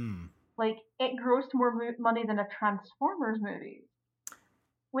year. Like, it grossed more money than a Transformers movie,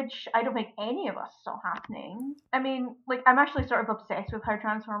 which I don't think any of us saw happening. I mean, like, I'm actually sort of obsessed with how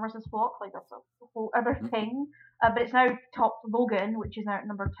Transformers has flopped. Like, that's a whole other thing. But it's now topped Logan, which is now at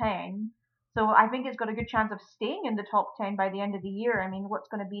number 10. So I think it's got a good chance of staying in the top 10 by the end of the year. I mean, what's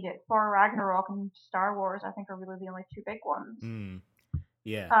going to beat it? Thor Ragnarok and Star Wars, I think, are really the only two big ones.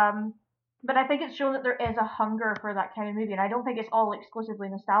 Yeah. But I think it's shown that there is a hunger for that kind of movie. And I don't think it's all exclusively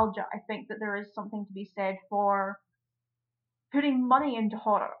nostalgia. I think that there is something to be said for putting money into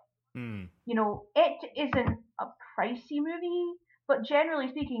horror. It isn't a pricey movie, but generally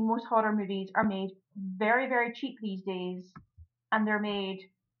speaking, most horror movies are made very, very cheap these days. And they're made,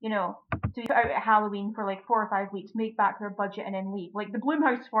 to be put out at Halloween for like 4 or 5 weeks, make back their budget, and then leave. Like, the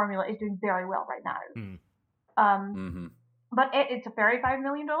Blumhouse formula is doing very well right now. But it's a $35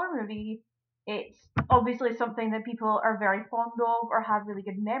 million movie. It's obviously something that people are very fond of or have really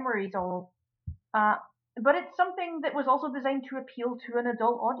good memories of. But it's something that was also designed to appeal to an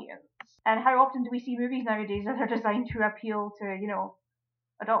adult audience. And how often do we see movies nowadays that are designed to appeal to,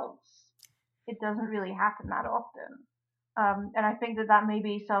 adults? It doesn't really happen that often. And I think that may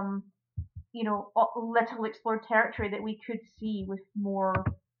be some, little explored territory that we could see with more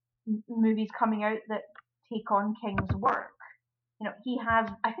movies coming out that take on King's work. I think he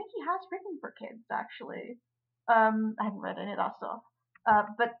has written for kids, actually. I haven't read any of that stuff.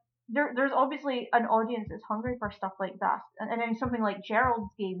 But there's obviously an audience that's hungry for stuff like that. And then something like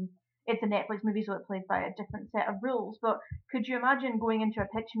Gerald's Game, it's a Netflix movie, so it plays by a different set of rules. But could you imagine going into a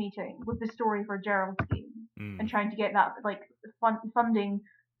pitch meeting with the story for Gerald's Game and trying to get that, like, funding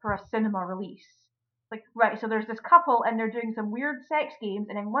for a cinema release? Like, right, so there's this couple and they're doing some weird sex games,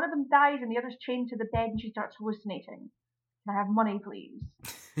 and then one of them dies and the other's chained to the bed and she starts hallucinating. Can I have money, please?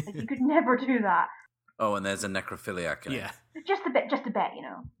 Like, you could never do that. Oh, and there's a necrophiliac in it. Just a bit,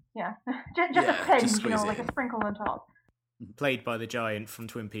 Yeah. just a pinch, like a sprinkle on top. Played by the giant from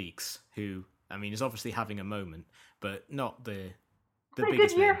Twin Peaks, who, I mean, is obviously having a moment, but not the Pretty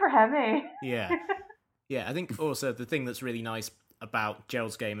biggest good year name. for him, eh? Yeah, I think also the thing that's really nice about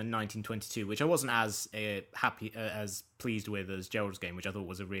Gerald's Game in 1922, which I wasn't as happy, as pleased with as Gerald's Game, which I thought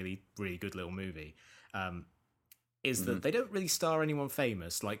was a really, really good little movie, is that they don't really star anyone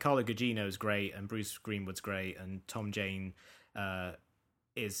famous. Like, Carla Gugino's great, and Bruce Greenwood's great, and Tom Jane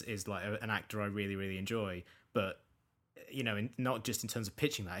is like an actor I really, really enjoy. But, not just in terms of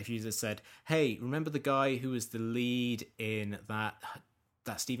pitching that. If you just said, hey, remember the guy who was the lead in that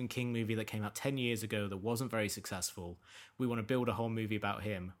Stephen King movie that came out 10 years ago that wasn't very successful? We want to build a whole movie about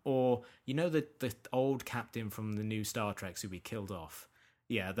him. Or, the old captain from the new Star Treks who we killed off.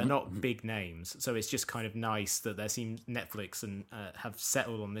 Yeah, they're not big names, so it's just kind of nice that there seems Netflix and have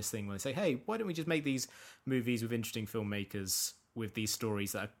settled on this thing where they say, hey, why don't we just make these movies with interesting filmmakers with these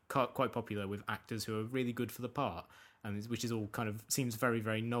stories that are quite popular with actors who are really good for the part, and which is all kind of seems very,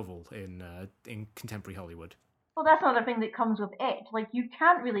 very novel in contemporary Hollywood. Well, that's another thing that comes with it. Like, you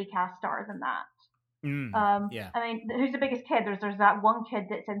can't really cast stars in that. Yeah. I mean, who's the biggest kid? There's that one kid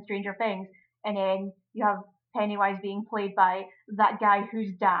that's in Stranger Things, and then you have Pennywise being played by that guy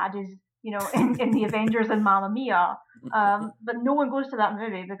whose dad is, in the Avengers and Mamma Mia. But no one goes to that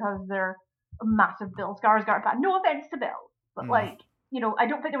movie because they're a massive Bill Skarsgård fan. No offense to Bill, but I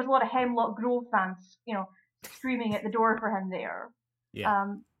don't think there was a lot of Hemlock Grove fans, screaming at the door for him there. Yeah.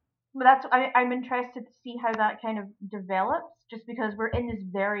 But I'm interested to see how that kind of develops, just because we're in this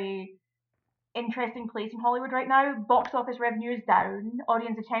very interesting place in Hollywood right now. Box office revenue is down.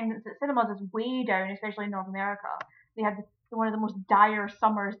 Audience attendance at cinemas is way down, especially in North America. They had one of the most dire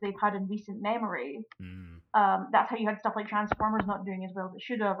summers they've had in recent memory. That's how you had stuff like Transformers not doing as well as it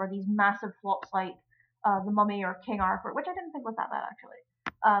should have, or these massive flops like The Mummy or King Arthur, which I didn't think was that bad,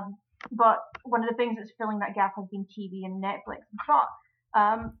 actually. But one of the things that's filling that gap has been TV and Netflix. But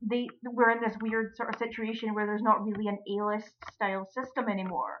we're in this weird sort of situation where there's not really an A-list style system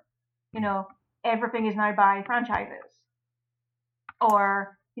anymore. Everything is now by franchises.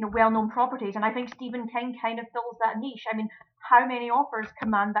 Or, well-known properties, and I think Stephen King kind of fills that niche. I mean, how many authors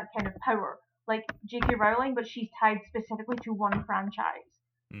command that kind of power? Like J.K. Rowling, but she's tied specifically to one franchise.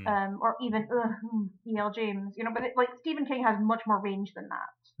 Or even E.L. James, but like Stephen King has much more range than that.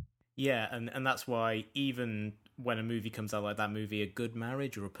 Yeah, and that's why even when a movie comes out like that movie, A Good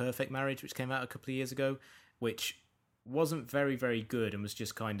Marriage or A Perfect Marriage, which came out a couple of years ago, which wasn't very, very good and was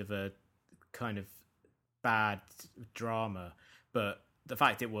just kind of a bad drama, but the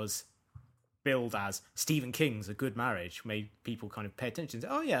fact it was billed as Stephen King's A Good Marriage made people kind of pay attention and say,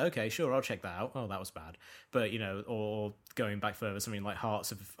 oh yeah, okay, sure, I'll check that out. Oh, that was bad. But, or going back further, something like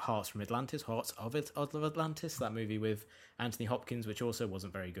Hearts of Atlantis, that movie with Anthony Hopkins, which also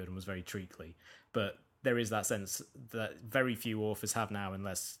wasn't very good and was very treacly. But there is that sense that very few authors have now,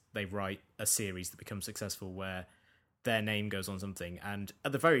 unless they write a series that becomes successful where their name goes on something, and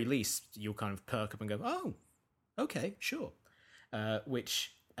at the very least, you'll kind of perk up and go, oh, okay, sure.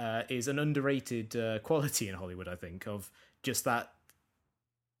 Which is an underrated quality in Hollywood, I think, of just that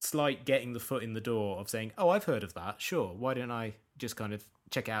slight getting the foot in the door of saying, oh, I've heard of that, sure, why don't I just kind of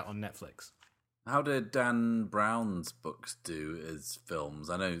check it out on Netflix? How did Dan Brown's books do as films?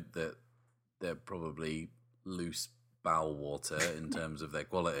 I know that they're probably loose bowel water in terms of their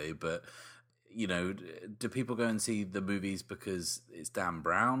quality, but do people go and see the movies because it's Dan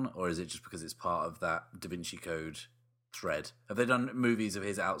Brown, or is it just because it's part of that Da Vinci Code thread? Have they done movies of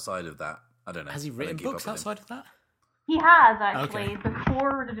his outside of that? I don't know. Has he written books outside of that? He has, actually. Okay.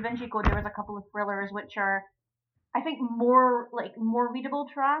 Before the Da Vinci Code, there was a couple of thrillers which are, I think, more readable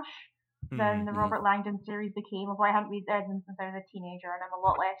trash than the Robert Langdon series became. Although I haven't read them since I was a teenager, and I'm a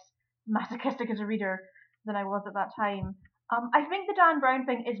lot less masochistic as a reader than I was at that time. I think the Dan Brown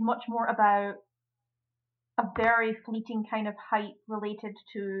thing is much more about a very fleeting kind of hype related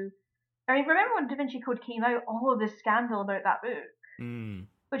to. I mean, remember when Da Vinci Code came out? All of this scandal about that book,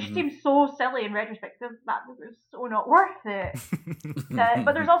 which seems so silly in retrospect. That book was so not worth it.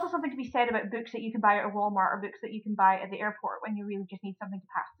 But there's also something to be said about books that you can buy at a Walmart or books that you can buy at the airport when you really just need something to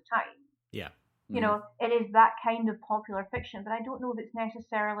pass the time. Yeah. It is that kind of popular fiction, but I don't know if it's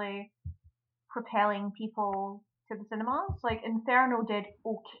necessarily propelling people to the cinemas. Like Inferno did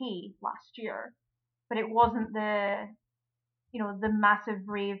okay last year, but it wasn't the massive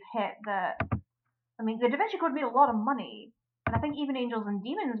rave hit that. I mean, the Da Vinci Code made a lot of money, and I think even Angels and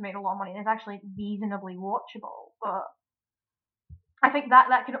Demons made a lot of money, and it's actually reasonably watchable. But I think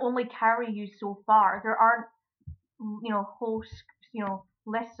that can only carry you so far. There aren't, whole,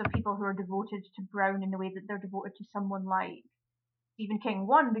 lists of people who are devoted to Brown in the way that they're devoted to someone like Stephen King.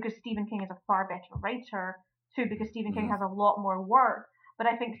 One, because Stephen King is a far better writer. Two, because Stephen King has a lot more work. But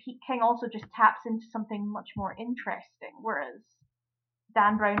I think King also just taps into something much more interesting, whereas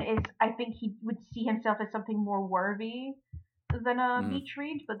Dan Brown is, I think he would see himself as something more worthy than a beach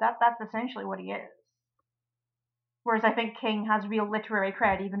read, but that's essentially what he is. Whereas I think King has real literary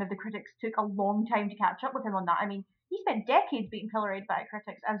cred, even if the critics took a long time to catch up with him on that. I mean, he spent decades being pilloried by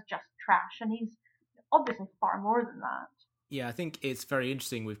critics as just trash, and he's obviously far more than that. Yeah, I think it's very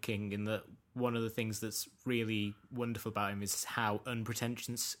interesting with King in that one of the things that's really wonderful about him is how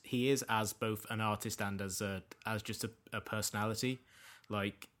unpretentious he is as both an artist and as just a personality.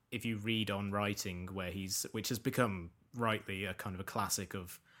 Like, if you read On Writing, which has become rightly a kind of a classic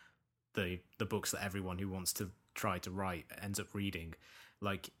of the books that everyone who wants to try to write ends up reading.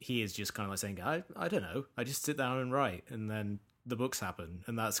 Like, he is just kind of like saying, I don't know, I just sit down and write, and then the books happen.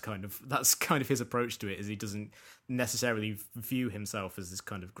 And that's kind of his approach to it, is he doesn't necessarily view himself as this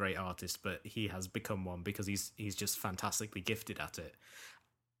kind of great artist, but he has become one because he's just fantastically gifted at it.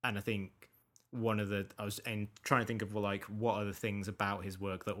 And I think I was trying to think of like what are the things about his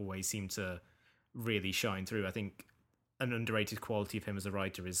work that always seem to really shine through. I think an underrated quality of him as a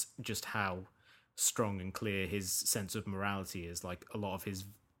writer is just how strong and clear his sense of morality is. Like, a lot of his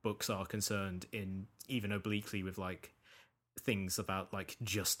books are concerned in even obliquely with like things about like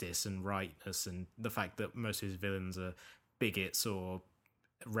justice and rightness, and the fact that most of his villains are bigots or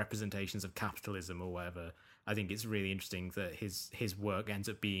representations of capitalism or whatever. I think it's really interesting that his work ends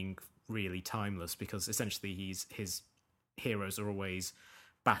up being really timeless, because essentially his heroes are always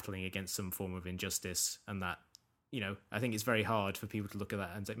battling against some form of injustice, and that, I think it's very hard for people to look at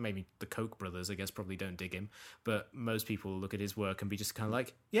that and say, maybe the Koch brothers, I guess, probably don't dig him, but most people look at his work and be just kind of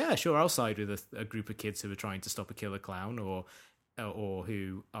like, yeah, sure, I'll side with a group of kids who are trying to stop a killer clown, or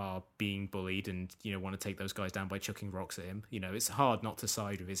who are being bullied and, want to take those guys down by chucking rocks at him. It's hard not to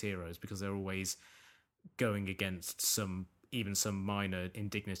side with his heroes because they're always going against some minor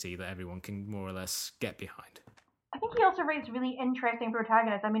indignity that everyone can more or less get behind. I think he also writes really interesting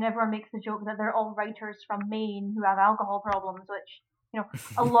protagonists. I mean, everyone makes the joke that they're all writers from Maine who have alcohol problems, which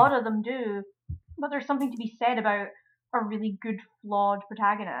A lot of them do, but there's something to be said about a really good flawed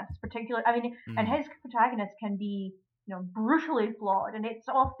protagonist, particularly. I mean, and his protagonist can be brutally flawed, and it's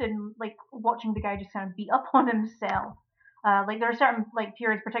often like watching the guy just kind of beat up on himself. Like there are certain like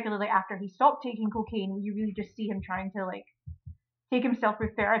periods, particularly after he stopped taking cocaine, where you really just see him trying to like take himself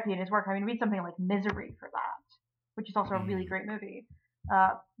through therapy in his work. I mean, read something like Misery for that, which is also a really great movie.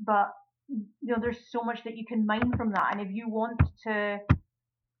 But there's so much that you can mine from that, and if you want to,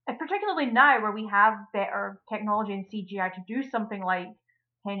 particularly now where we have better technology and CGI to do something like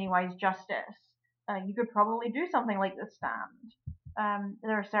Pennywise Justice, you could probably do something like The Stand.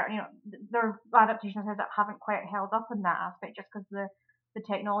 There are certain, there are adaptations that haven't quite held up in that aspect just because the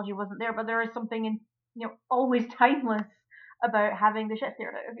technology wasn't there. But there is something always timeless about having the shit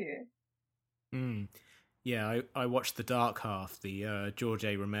scared out of you. Yeah, I watched The Dark Half, the George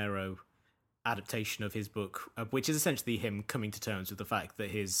A. Romero adaptation of his book, which is essentially him coming to terms with the fact that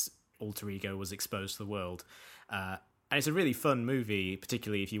his alter ego was exposed to the world. And it's a really fun movie,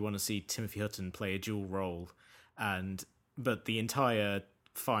 particularly if you want to see Timothy Hutton play a dual role. But the entire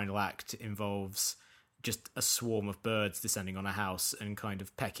final act involves just a swarm of birds descending on a house and kind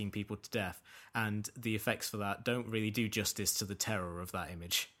of pecking people to death. And the effects for that don't really do justice to the terror of that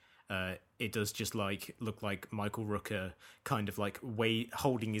image. It does just look like Michael Rooker kind of like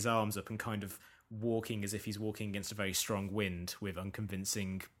holding his arms up and kind of walking as if he's walking against a very strong wind with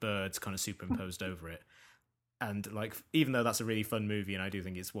unconvincing birds kind of superimposed over it. And like, even though that's a really fun movie, and I do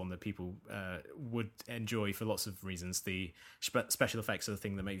think it's one that people would enjoy for lots of reasons, the special effects are the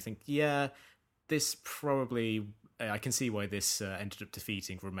thing that make you think, yeah, this probably, I can see why this ended up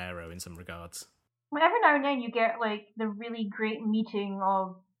defeating Romero in some regards. Well, every now and then you get like the really great meeting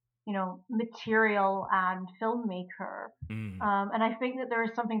of material and filmmaker. And I think that there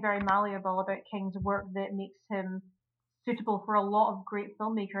is something very malleable about King's work that makes him suitable for a lot of great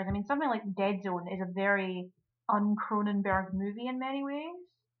filmmakers. I mean, something like Dead Zone is a very un-Cronenberg movie in many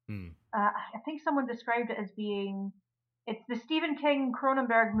ways. I think someone described it as being, it's the Stephen King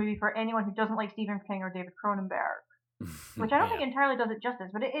Cronenberg movie for anyone who doesn't like Stephen King or David Cronenberg, which I don't think entirely does it justice,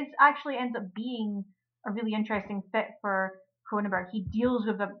 but it is actually ends up being a really interesting fit for Cronenberg. He deals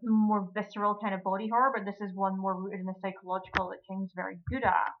with a more visceral kind of body horror, but this is one more rooted in the psychological that King's very good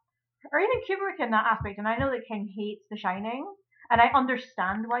at. Or even Kubrick in that aspect, and I know that King hates The Shining, and I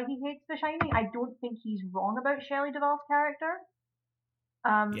understand why he hates The Shining. I don't think he's wrong about Shelley Duvall's character.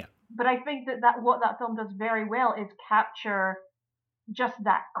 But I think that what that film does very well is capture just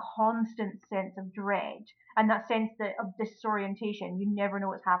that constant sense of dread and that sense of disorientation. You never know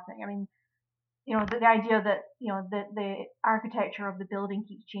what's happening. I mean, the idea that, the architecture of the building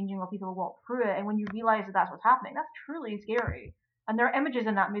keeps changing while people walk through it. And when you realize that that's what's happening, that's truly scary. And there are images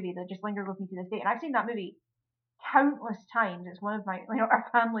in that movie that just linger with me to this day. And I've seen that movie countless times. It's one of my, our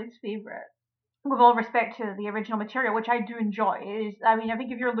family's favorites. With all respect to the original material, which I do enjoy, I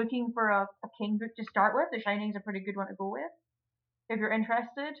think if you're looking for a King book to start with, The Shining's a pretty good one to go with, if you're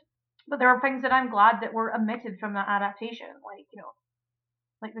interested. But there are things that I'm glad that were omitted from that adaptation,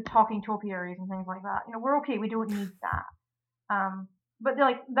 like the talking topiaries and things like that. We're okay. We don't need that. But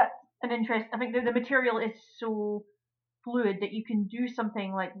that's an interest. I think the material is so fluid that you can do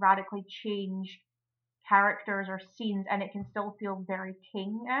something like radically change characters or scenes, and it can still feel very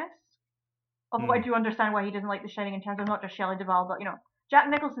King-esque. Although I do understand why he doesn't like The Shining in terms of not just Shelley Duvall, but Jack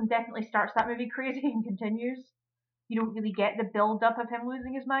Nicholson definitely starts that movie crazy and continues. You don't really get the build-up of him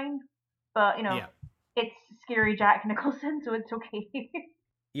losing his mind, but it's scary Jack Nicholson, so it's okay.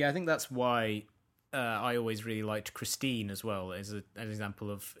 Yeah, I think that's why I always really liked Christine as well, as an example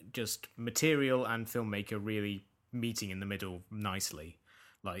of just material and filmmaker really meeting in the middle nicely.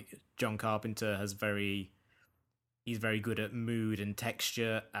 Like, John Carpenter he's very good at mood and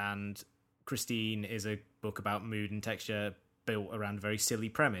texture, and Christine is a book about mood and texture built around a very silly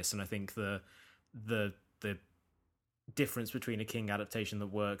premise. And I think the difference between a King adaptation that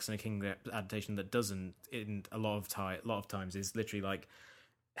works and a King adaptation that doesn't, in a lot of times, is literally like,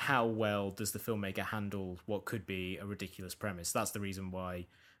 how well does the filmmaker handle what could be a ridiculous premise? That's the reason why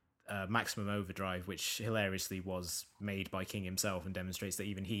Maximum Overdrive, which hilariously was made by King himself and demonstrates that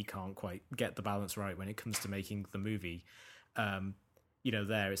even he can't quite get the balance right when it comes to making the movie.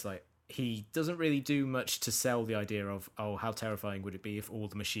 There it's like, he doesn't really do much to sell the idea of, how terrifying would it be if all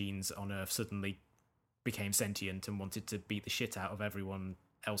the machines on Earth suddenly became sentient and wanted to beat the shit out of everyone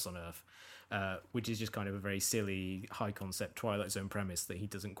else on Earth, which is just kind of a very silly, high-concept Twilight Zone premise that he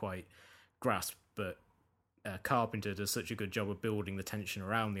doesn't quite grasp. But Carpenter does such a good job of building the tension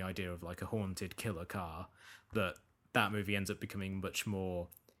around the idea of like a haunted killer car that movie ends up becoming much more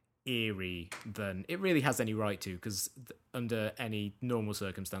eerie than it really has any right to, because under any normal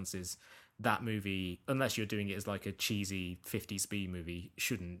circumstances, that movie, unless you're doing it as like a cheesy 50s B movie,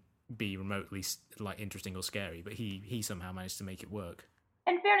 shouldn't be remotely like interesting or scary, but he somehow managed to make it work.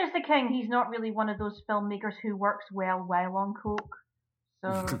 In fairness to King, he's not really one of those filmmakers who works well while on coke.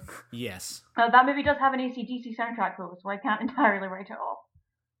 So yes, that movie does have an AC/DC soundtrack though, so I can't entirely write it off.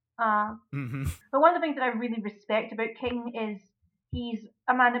 But one of the things that I really respect about King is he's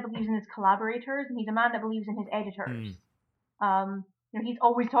a man that believes in his collaborators, and he's a man that believes in his editors. He's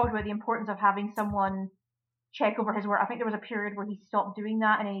always talked about the importance of having someone check over his work. I think there was a period where he stopped doing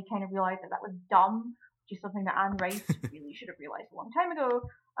that, and then he kind of realized that was dumb, which is something that Anne Rice really should have realized a long time ago.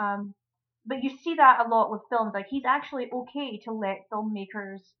 But you see that a lot with films. Like, he's actually okay to let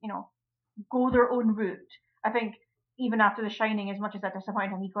filmmakers, go their own route. I think even after The Shining, as much as that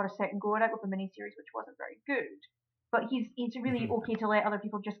disappointed him, he got a second go at it with the miniseries, which wasn't very good. But he's really okay to let other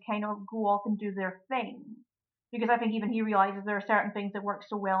people just kind of go off and do their thing. Because I think even he realizes there are certain things that work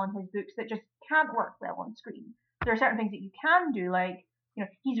so well in his books that just can't work well on screen. There are certain things that you can do, like,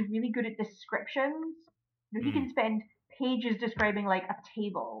 he's really good at descriptions. He can spend pages describing, like, a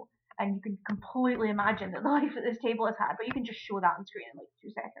table, and you can completely imagine the life that this table has had, but you can just show that on screen in, like, 2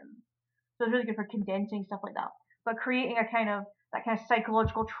 seconds. So it's really good for condensing stuff like that. But creating that kind of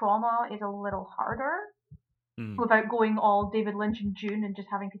psychological trauma is a little harder without going all David Lynch and Dune and just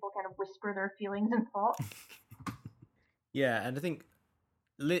having people kind of whisper their feelings and thoughts. Yeah, and I think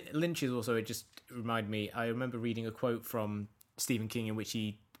Lynch is also, it just reminded me, I remember reading a quote from Stephen King in which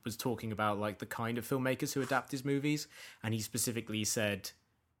he was talking about like the kind of filmmakers who adapt his movies, and he specifically said,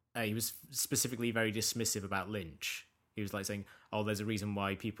 he was specifically very dismissive about Lynch. He was like saying, "Oh, there's a reason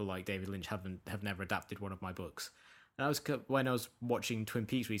why people like David Lynch have never adapted one of my books." And when I was watching Twin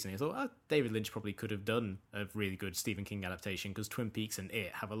Peaks recently, I thought, David Lynch probably could have done a really good Stephen King adaptation, because Twin Peaks and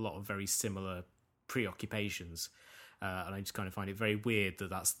It have a lot of very similar preoccupations. And I just kind of find it very weird that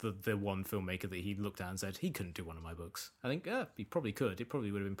that's the one filmmaker that he looked at and said, he couldn't do one of my books. I think, he probably could. It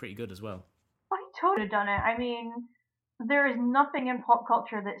probably would have been pretty good as well. I totally done it. I mean, there is nothing in pop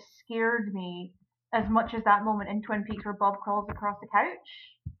culture that scared me as much as that moment in Twin Peaks where Bob crawls across the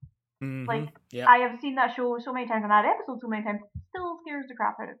couch. I have seen that show so many times and that episode so many times, still scares the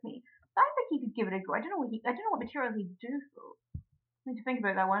crap out of me. I think he could give it a go. I don't know what material he'd do though. I need to think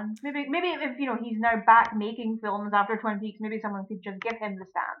about that one. Maybe if he's now back making films after Twin Peaks, maybe someone could just give him the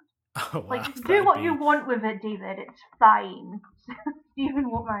stand. Oh, wow. Just do what you want with it, David. It's fine. Stephen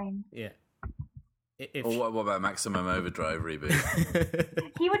won't mind. Yeah. What about Maximum Overdrive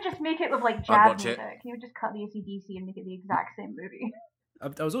reboot? He would just make it with like jazz music. He would just cut the AC/DC and make it the exact same movie.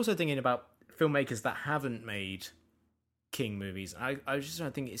 I was also thinking about filmmakers that haven't made King movies. I was just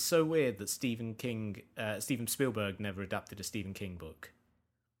trying to think, it's so weird that Steven Spielberg never adapted a Stephen King book,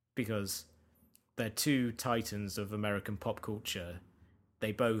 because they're two titans of American pop culture.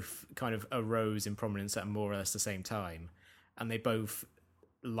 They both kind of arose in prominence at more or less the same time, and they both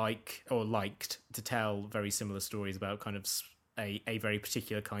liked to tell very similar stories about kind of a very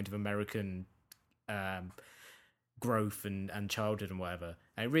particular kind of American growth and childhood and whatever.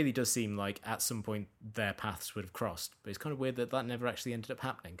 And it really does seem like at some point their paths would have crossed, but it's kind of weird that never actually ended up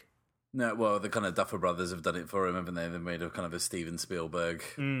happening. No, well, the kind of Duffer Brothers have done it for him, haven't they? They've made a kind of a Steven Spielberg,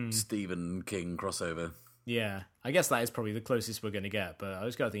 Stephen King crossover. Yeah, I guess that is probably the closest we're going to get, but I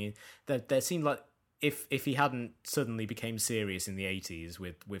was kind of thinking that there seemed like if he hadn't suddenly became serious in the 80s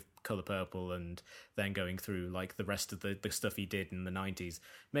with Colour Purple and then going through like the rest of the stuff he did in the 90s,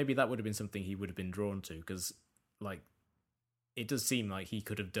 maybe that would have been something he would have been drawn to, because like it does seem like he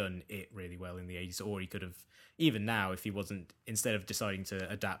could have done it really well in the 80s, or he could have, even now, if he wasn't, instead of deciding to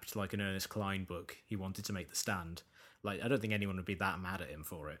adapt like an Ernest Cline book, he wanted to make The Stand. Like, I don't think anyone would be that mad at him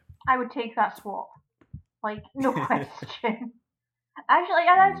for it. I would take that swap. Like, no question. Actually,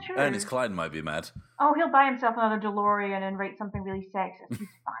 yeah, that's true. Ernest Cline might be mad. Oh, he'll buy himself another DeLorean and write something really sexist. He's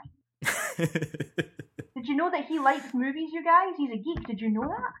fine. Did you know that he likes movies, you guys? He's a geek. Did you know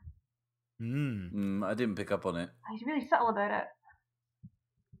that? I didn't pick up on it. He's really subtle about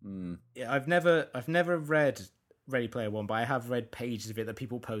it. Yeah, I've never read Ready Player One, but I have read pages of it that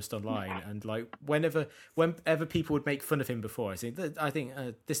people post online, and like whenever people would make fun of him before, I think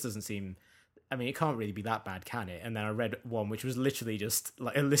this doesn't seem. I mean, it can't really be that bad, can it? And then I read one which was literally just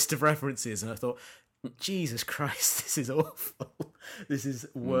like a list of references, and I thought, Jesus Christ, this is awful. This is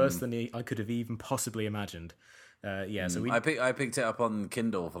worse than I could have even possibly imagined. So I picked it up on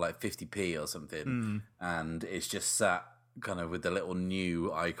Kindle for like 50p or something, and it's just sat kind of with the little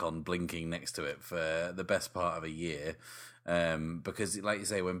new icon blinking next to it for the best part of a year. Because, like you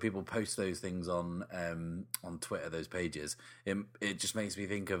say, when people post those things on Twitter, those pages, it just makes me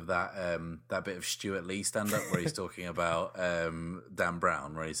think of that bit of Stuart Lee stand up where he's talking about Dan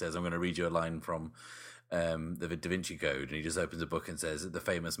Brown, where he says, "I'm going to read you a line from the Da Vinci Code," and he just opens a book and says, "The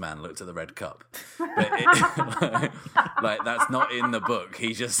famous man looked at the red cup." But like that's not in the book.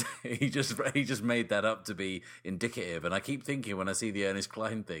 He just made that up to be indicative. And I keep thinking when I see the Ernest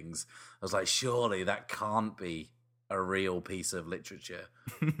Cline things, I was like, surely that can't be a real piece of literature.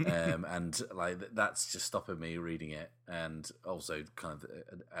 And like that's just stopping me reading it, and also kind of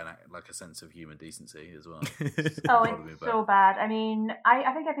like a sense of human decency as well. Oh, it's so bad. I mean,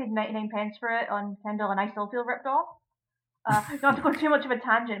 I think I paid 99 pence for it on Kindle, and I still feel ripped off. Not to go too much of a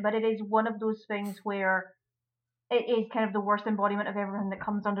tangent, but it is one of those things where it is kind of the worst embodiment of everything that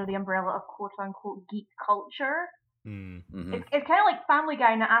comes under the umbrella of quote-unquote geek culture. Mm-hmm. It's kind of like Family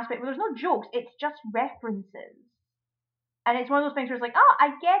Guy in that aspect, where there's no jokes, it's just references. And it's one of those things where it's like, oh, I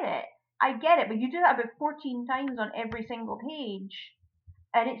get it, but you do that about 14 times on every single page,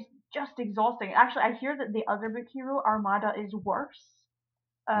 and it's just exhausting. Actually, I hear that the other book hero, Armada, is worse.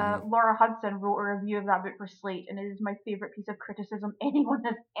 Laura Hudson wrote a review of that book for Slate, and it is my favourite piece of criticism anyone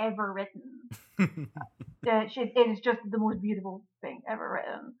has ever written. It is just the most beautiful thing ever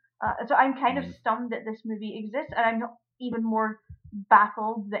written. So I'm kind of stunned that this movie exists, and I'm not even more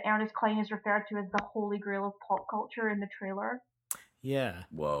baffled that Ernest Cline is referred to as the holy grail of pop culture in the trailer. Yeah.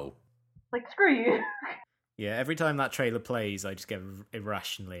 Whoa. Like, screw you. Yeah, every time that trailer plays, I just get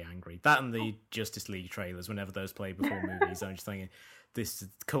irrationally angry. That and the Justice League trailers, whenever those play before movies, I'm just thinking, this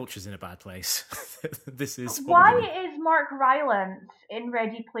culture's in a bad place. This is... Why is Mark Rylance in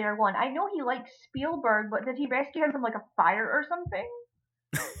Ready Player One? I know he likes Spielberg, but did he rescue him from, like, a fire or something?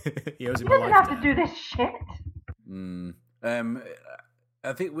 He doesn't have to do this shit.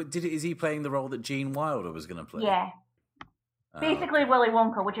 I think is he playing the role that Gene Wilder was going to play? Yeah. Basically Willy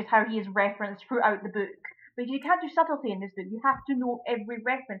Wonka, which is how he is referenced throughout the book. But you can't do subtlety in this book. You have to know every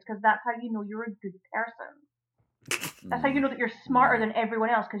reference, because that's how you know you're a good person. That's how you know that you're smarter than everyone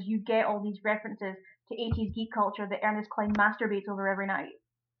else, because you get all these references to 80s geek culture that Ernest Cline masturbates over every night.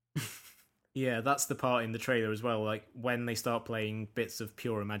 Yeah, that's the part in the trailer as well. Like, when they start playing bits of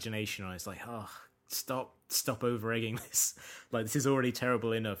pure imagination on it, it's like, oh, stop over-egging this. Like, this is already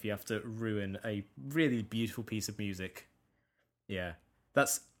terrible enough. You have to ruin a really beautiful piece of music. Yeah.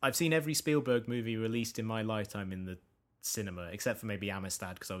 I've seen every Spielberg movie released in my lifetime in the cinema, except for maybe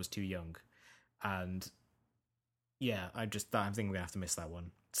Amistad, because I was too young. And yeah, I think we're going to have to miss that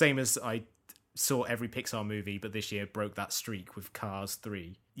one. Same as I saw every Pixar movie, but this year broke that streak with Cars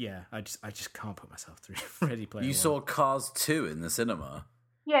 3. Yeah, I just can't put myself through Ready Player One. You saw Cars 2 in the cinema?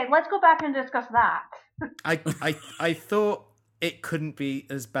 Yeah, let's go back and discuss that. I thought it couldn't be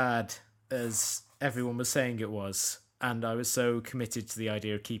as bad as everyone was saying it was, and I was so committed to the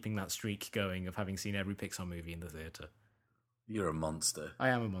idea of keeping that streak going, of having seen every Pixar movie in the theatre. You're a monster. I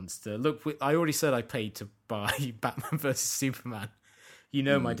am a monster. Look, I already said I paid to buy Batman vs Superman. You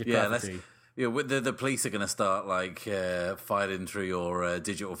know my depravity. Yeah, the police are going to start filing through your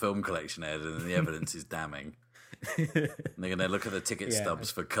digital film collection, Ed, and the evidence is damning. And they're going to look at the ticket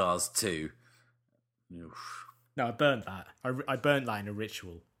stubs for Cars 2. Oof. No, I burnt that. I burnt that in a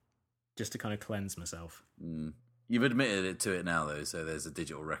ritual, just to kind of cleanse myself. You've admitted it to it now, though, so there's a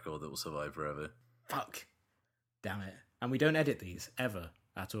digital record that will survive forever. Fuck. Damn it. And we don't edit these, ever,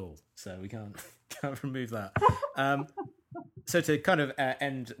 at all. So we can't remove that. So to kind of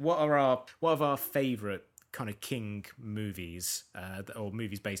end, what are our favourite kind of King movies, or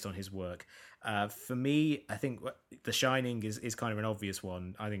movies based on his work? For me, I think The Shining is kind of an obvious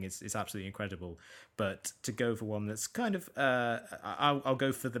one. I think it's absolutely incredible. But to go for one that's kind of, I'll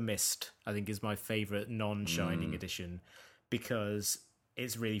go for The Mist. I think is my favourite non-Shining edition, because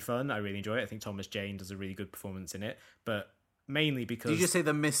it's really fun. I really enjoy it. I think Thomas Jane does a really good performance in it, but mainly because... Did you just say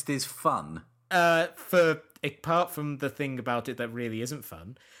The Mist is fun? Apart from the thing about it that really isn't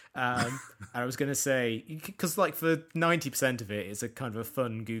fun, I was going to say, because like for 90% of it, it's a kind of a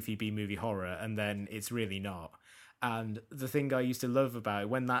fun, goofy B-movie horror, and then it's really not. And the thing I used to love about it,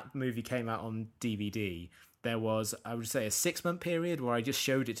 when that movie came out on DVD, there was, I would say, a 6-month period where I just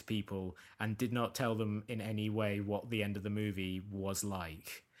showed it to people and did not tell them in any way what the end of the movie was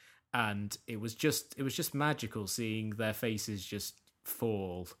like. And it was just magical seeing their faces just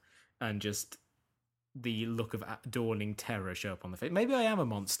fall and just the look of dawning terror show up on the face. Maybe I am a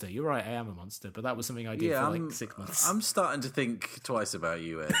monster. You're right, I am a monster. But that was something I did for 6 months. I'm starting to think twice about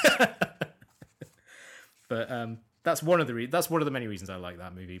you, Ed. But that's one of the many reasons I like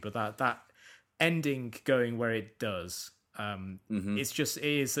that movie. But that ending going where it does It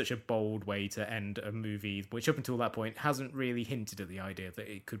is such a bold way to end a movie, which up until that point hasn't really hinted at the idea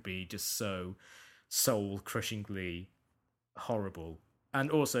that it could be just so soul-crushingly horrible. And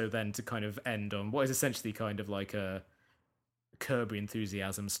also then to kind of end on what is essentially kind of like a Curb Your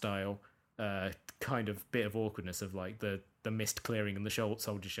Enthusiasm style kind of bit of awkwardness of like the mist clearing and the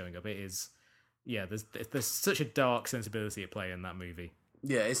soldiers showing up. It is, yeah, there's such a dark sensibility at play in that movie.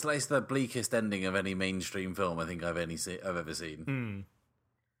 Yeah, it's like the bleakest ending of any mainstream film I think I've ever seen.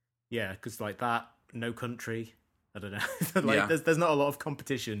 Yeah, because like that, No Country, I don't know. There's not a lot of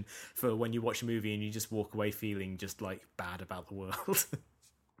competition for when you watch a movie and you just walk away feeling just like bad about the world.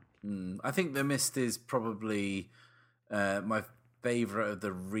 I think The Mist is probably my favourite of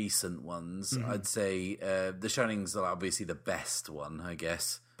the recent ones. I'd say The Shining's obviously the best one, I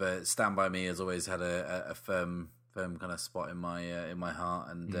guess. But Stand By Me has always had a firm kind of spot in my heart,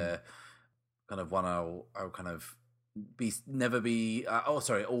 and kind of one I'll kind of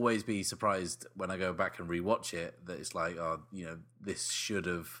always be surprised when I go back and rewatch it that it's like, this should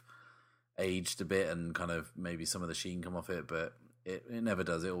have aged a bit and kind of maybe some of the sheen come off it, but it never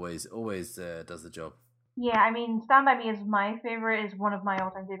does. It always does the job. Yeah, I mean, Stand By Me is my favorite, is one of my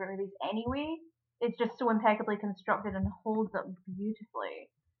all-time favorite movies anyway. It's just so impeccably constructed and holds up beautifully.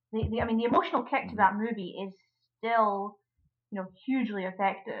 The emotional kick to that movie is still, hugely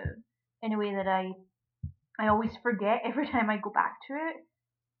effective in a way that I always forget every time I go back to it.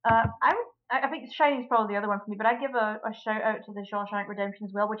 I think Shining's probably the other one for me, but I give a shout out to The Shawshank Redemption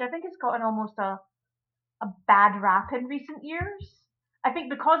as well, which I think has gotten almost a bad rap in recent years. I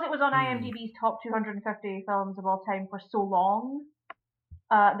think because it was on IMDb's top 250 films of all time for so long,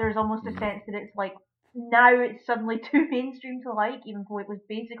 there's almost a sense that it's like now it's suddenly too mainstream to like, even though it was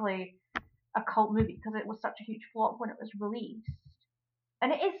basically a cult movie because it was such a huge flop when it was released.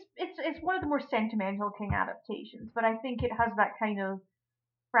 And it's one of the more sentimental King adaptations, but I think it has that kind of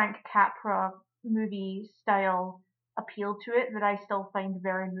Frank Capra movie style appeal to it that I still find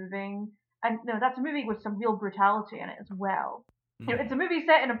very moving. And that's a movie with some real brutality in it as well. It's a movie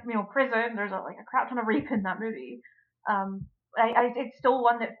set in a prison. There's a crap ton of rape in that movie. It's still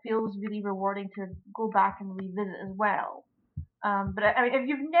one that feels really rewarding to go back and revisit as well. But if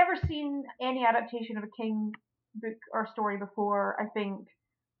you've never seen any adaptation of a King book or story before, I think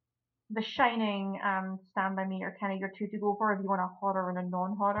The Shining and Stand By Me are kind of your two to go for if you want a horror and a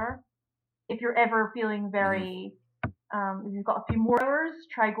non-horror. If you're ever feeling very if you've got a few more hours,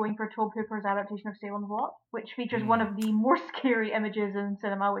 try going for Tobe Hooper's adaptation of Salem's Lot, which features one of the more scary images in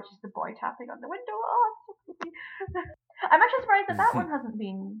cinema, which is the boy tapping on the window. Oh, it's so creepy. I'm actually surprised that one hasn't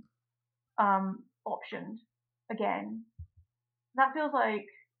been optioned again. That feels like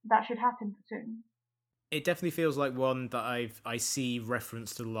that should happen soon. It definitely feels like one that I see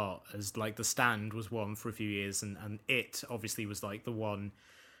referenced a lot, as like The Stand was one for a few years, and It obviously was like the one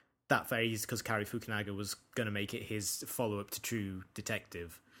that phase because Cary Fukunaga was going to make it his follow-up to True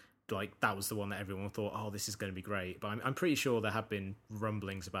Detective. Like, that was the one that everyone thought, oh, this is going to be great. But I'm pretty sure there have been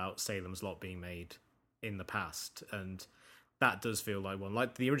rumblings about Salem's Lot being made in the past, and that does feel like one.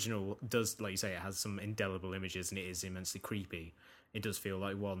 Like, the original does, like you say, it has some indelible images and it is immensely creepy. It does feel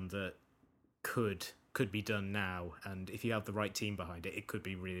like one that could be done now, and if you have the right team behind it, it could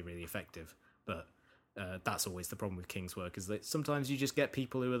be really, really effective. But that's always the problem with King's work, is that sometimes you just get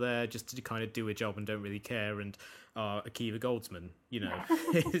people who are there just to kind of do a job and don't really care, and are Akiva Goldsman,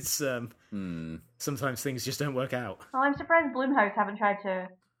 it's sometimes things just don't work out. Well, I'm surprised Blumhouse haven't tried to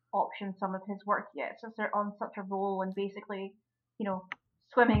option some of his work yet, since they're on such a roll and basically,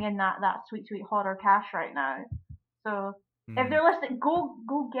 swimming in that sweet horror cash right now. So if they're listening,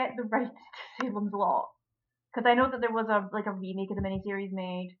 go get the rights to Salem's Lot, because I know that there was a remake of the miniseries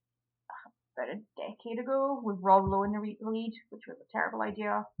made about a decade ago with Rob Lowe in the lead, which was a terrible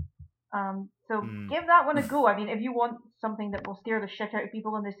idea. So give that one a go. I mean, if you want something that will scare the shit out of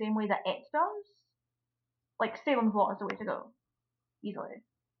people in the same way that It does, like Salem's Lot is the way to go, easily.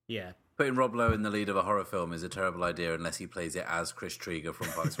 Yeah. Putting Rob Lowe in the lead of a horror film is a terrible idea unless he plays it as Chris Trigger from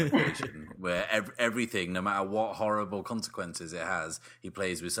Parks and Recreation, where everything, no matter what horrible consequences it has, he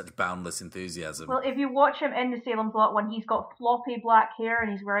plays with such boundless enthusiasm. Well, if you watch him in the Salem's Lot one, he's got floppy black hair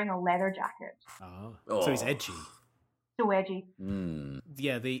and he's wearing a leather jacket. Oh. So he's edgy. So edgy.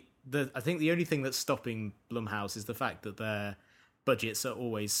 Yeah, I think the only thing that's stopping Blumhouse is the fact that their budgets are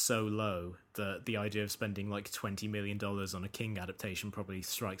always so low that the idea of spending like $20 million on a King adaptation probably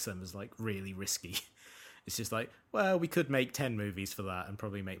strikes them as like really risky. It's just like, well, we could make 10 movies for that and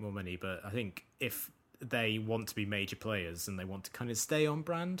probably make more money, but I think if they want to be major players and they want to kind of stay on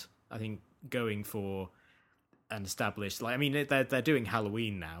brand, I think going for an established, they're doing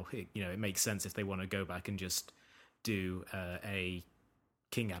Halloween now. It makes sense if they want to go back and just do a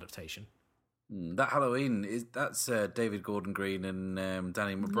King adaptation. That Halloween that's David Gordon Green and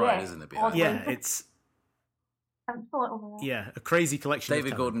Danny McBride, isn't it? Behind yeah, it's a crazy collection.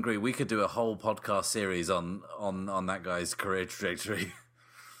 David Gordon Green. We could do a whole podcast series on that guy's career trajectory.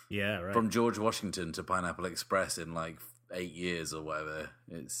 Yeah, right. From George Washington to Pineapple Express in like 8 years or whatever.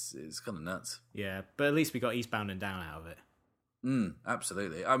 It's kind of nuts. Yeah, but at least we got Eastbound and Down out of it.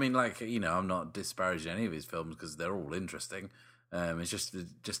 Absolutely. I mean, like, I'm not disparaging any of his films because they're all interesting. It's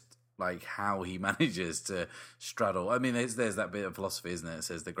just like how he manages to straddle. I mean, there's that bit of philosophy, isn't it? It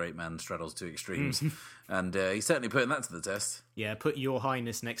says the great man straddles two extremes, and he's certainly putting that to the test. Yeah, put Your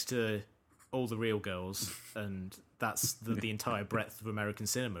Highness next to all the real girls, and that's the entire breadth of American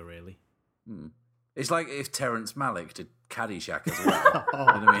cinema, really. It's like if Terrence Malick did Caddyshack as well. You know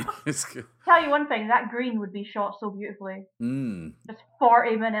what I mean? It's good. Tell you one thing, that green would be shot so beautifully. Just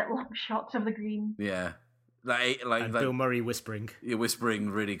 40-minute long shots of the green. Yeah. And Bill Murray whispering. You're whispering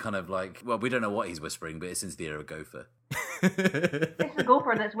really kind of like, well, we don't know what he's whispering, but it's into the ear of a gopher. It's the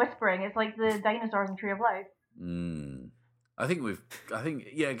gopher that's whispering. It's like the dinosaurs in Tree of Life. I think,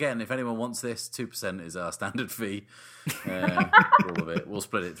 again, if anyone wants this, 2% is our standard fee for all of it. We'll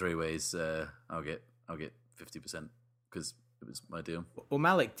split it 3 ways. I'll get 50% because it was my deal. Well,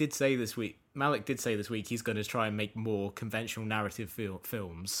 Malick did say this week he's going to try and make more conventional narrative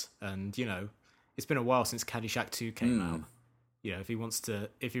films, and it's been a while since Caddyshack 2 came out. If he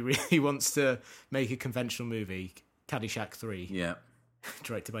really wants to make a conventional movie, Caddyshack 3,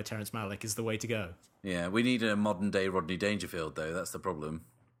 directed by Terrence Malick, is the way to go. Yeah, we need a modern day Rodney Dangerfield, though. That's the problem.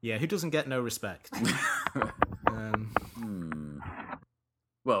 Yeah, who doesn't get no respect?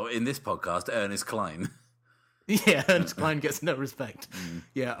 Well, in this podcast, Ernest Cline. Yeah, Ernest Cline gets no respect.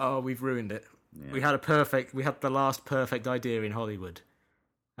 Yeah, we've ruined it. Yeah. We had the last perfect idea in Hollywood,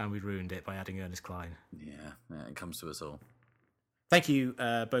 and we ruined it by adding Ernest Cline. Yeah, it comes to us all. Thank you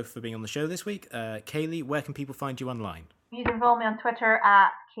both for being on the show this week. Kaylee, where can people find you online? You can follow me on Twitter at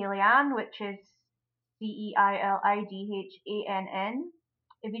Kayleighann, which is CeilidHann.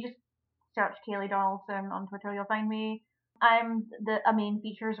 If you just search Kaylee Donaldson on Twitter, you'll find me. I'm a main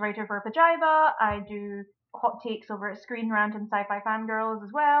features writer for Pajiba. I do hot takes over at Screen Rant and Sci-Fi Fangirls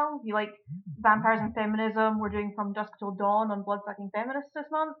as well. If you like vampires and feminism, we're doing From Dusk Till Dawn on Bloodsucking Feminists this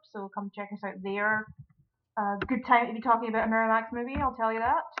month, so come check us out there. Good time to be talking about a Miramax movie, I'll tell you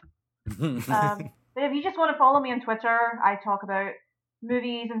that. But if you just want to follow me on Twitter, I talk about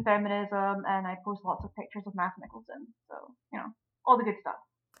movies and feminism, and I post lots of pictures of Matt Nicholson. So, all the good stuff.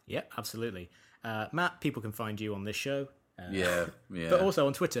 Yeah, absolutely. Matt, people can find you on this show. Yeah. But also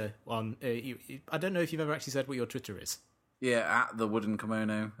on Twitter. I don't know if you've ever actually said what your Twitter is. Yeah, at the Wooden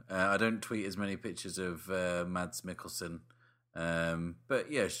Kimono. I don't tweet as many pictures of Mads Mikkelsen.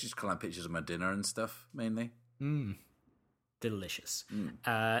 But yeah, it's just kind of pictures of my dinner and stuff, mainly. Delicious.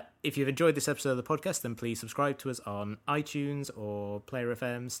 If you've enjoyed this episode of the podcast, then please subscribe to us on iTunes or Player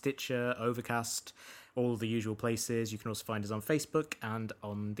FM, Stitcher, Overcast, all the usual places. You can also find us on Facebook and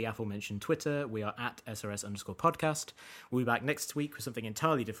on the aforementioned Twitter. We are at SRS_podcast. We'll be back next week with something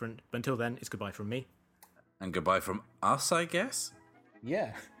entirely different. But until then, it's goodbye from me. And goodbye from us, I guess?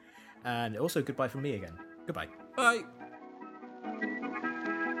 Yeah. And also goodbye from me again. Goodbye. Bye.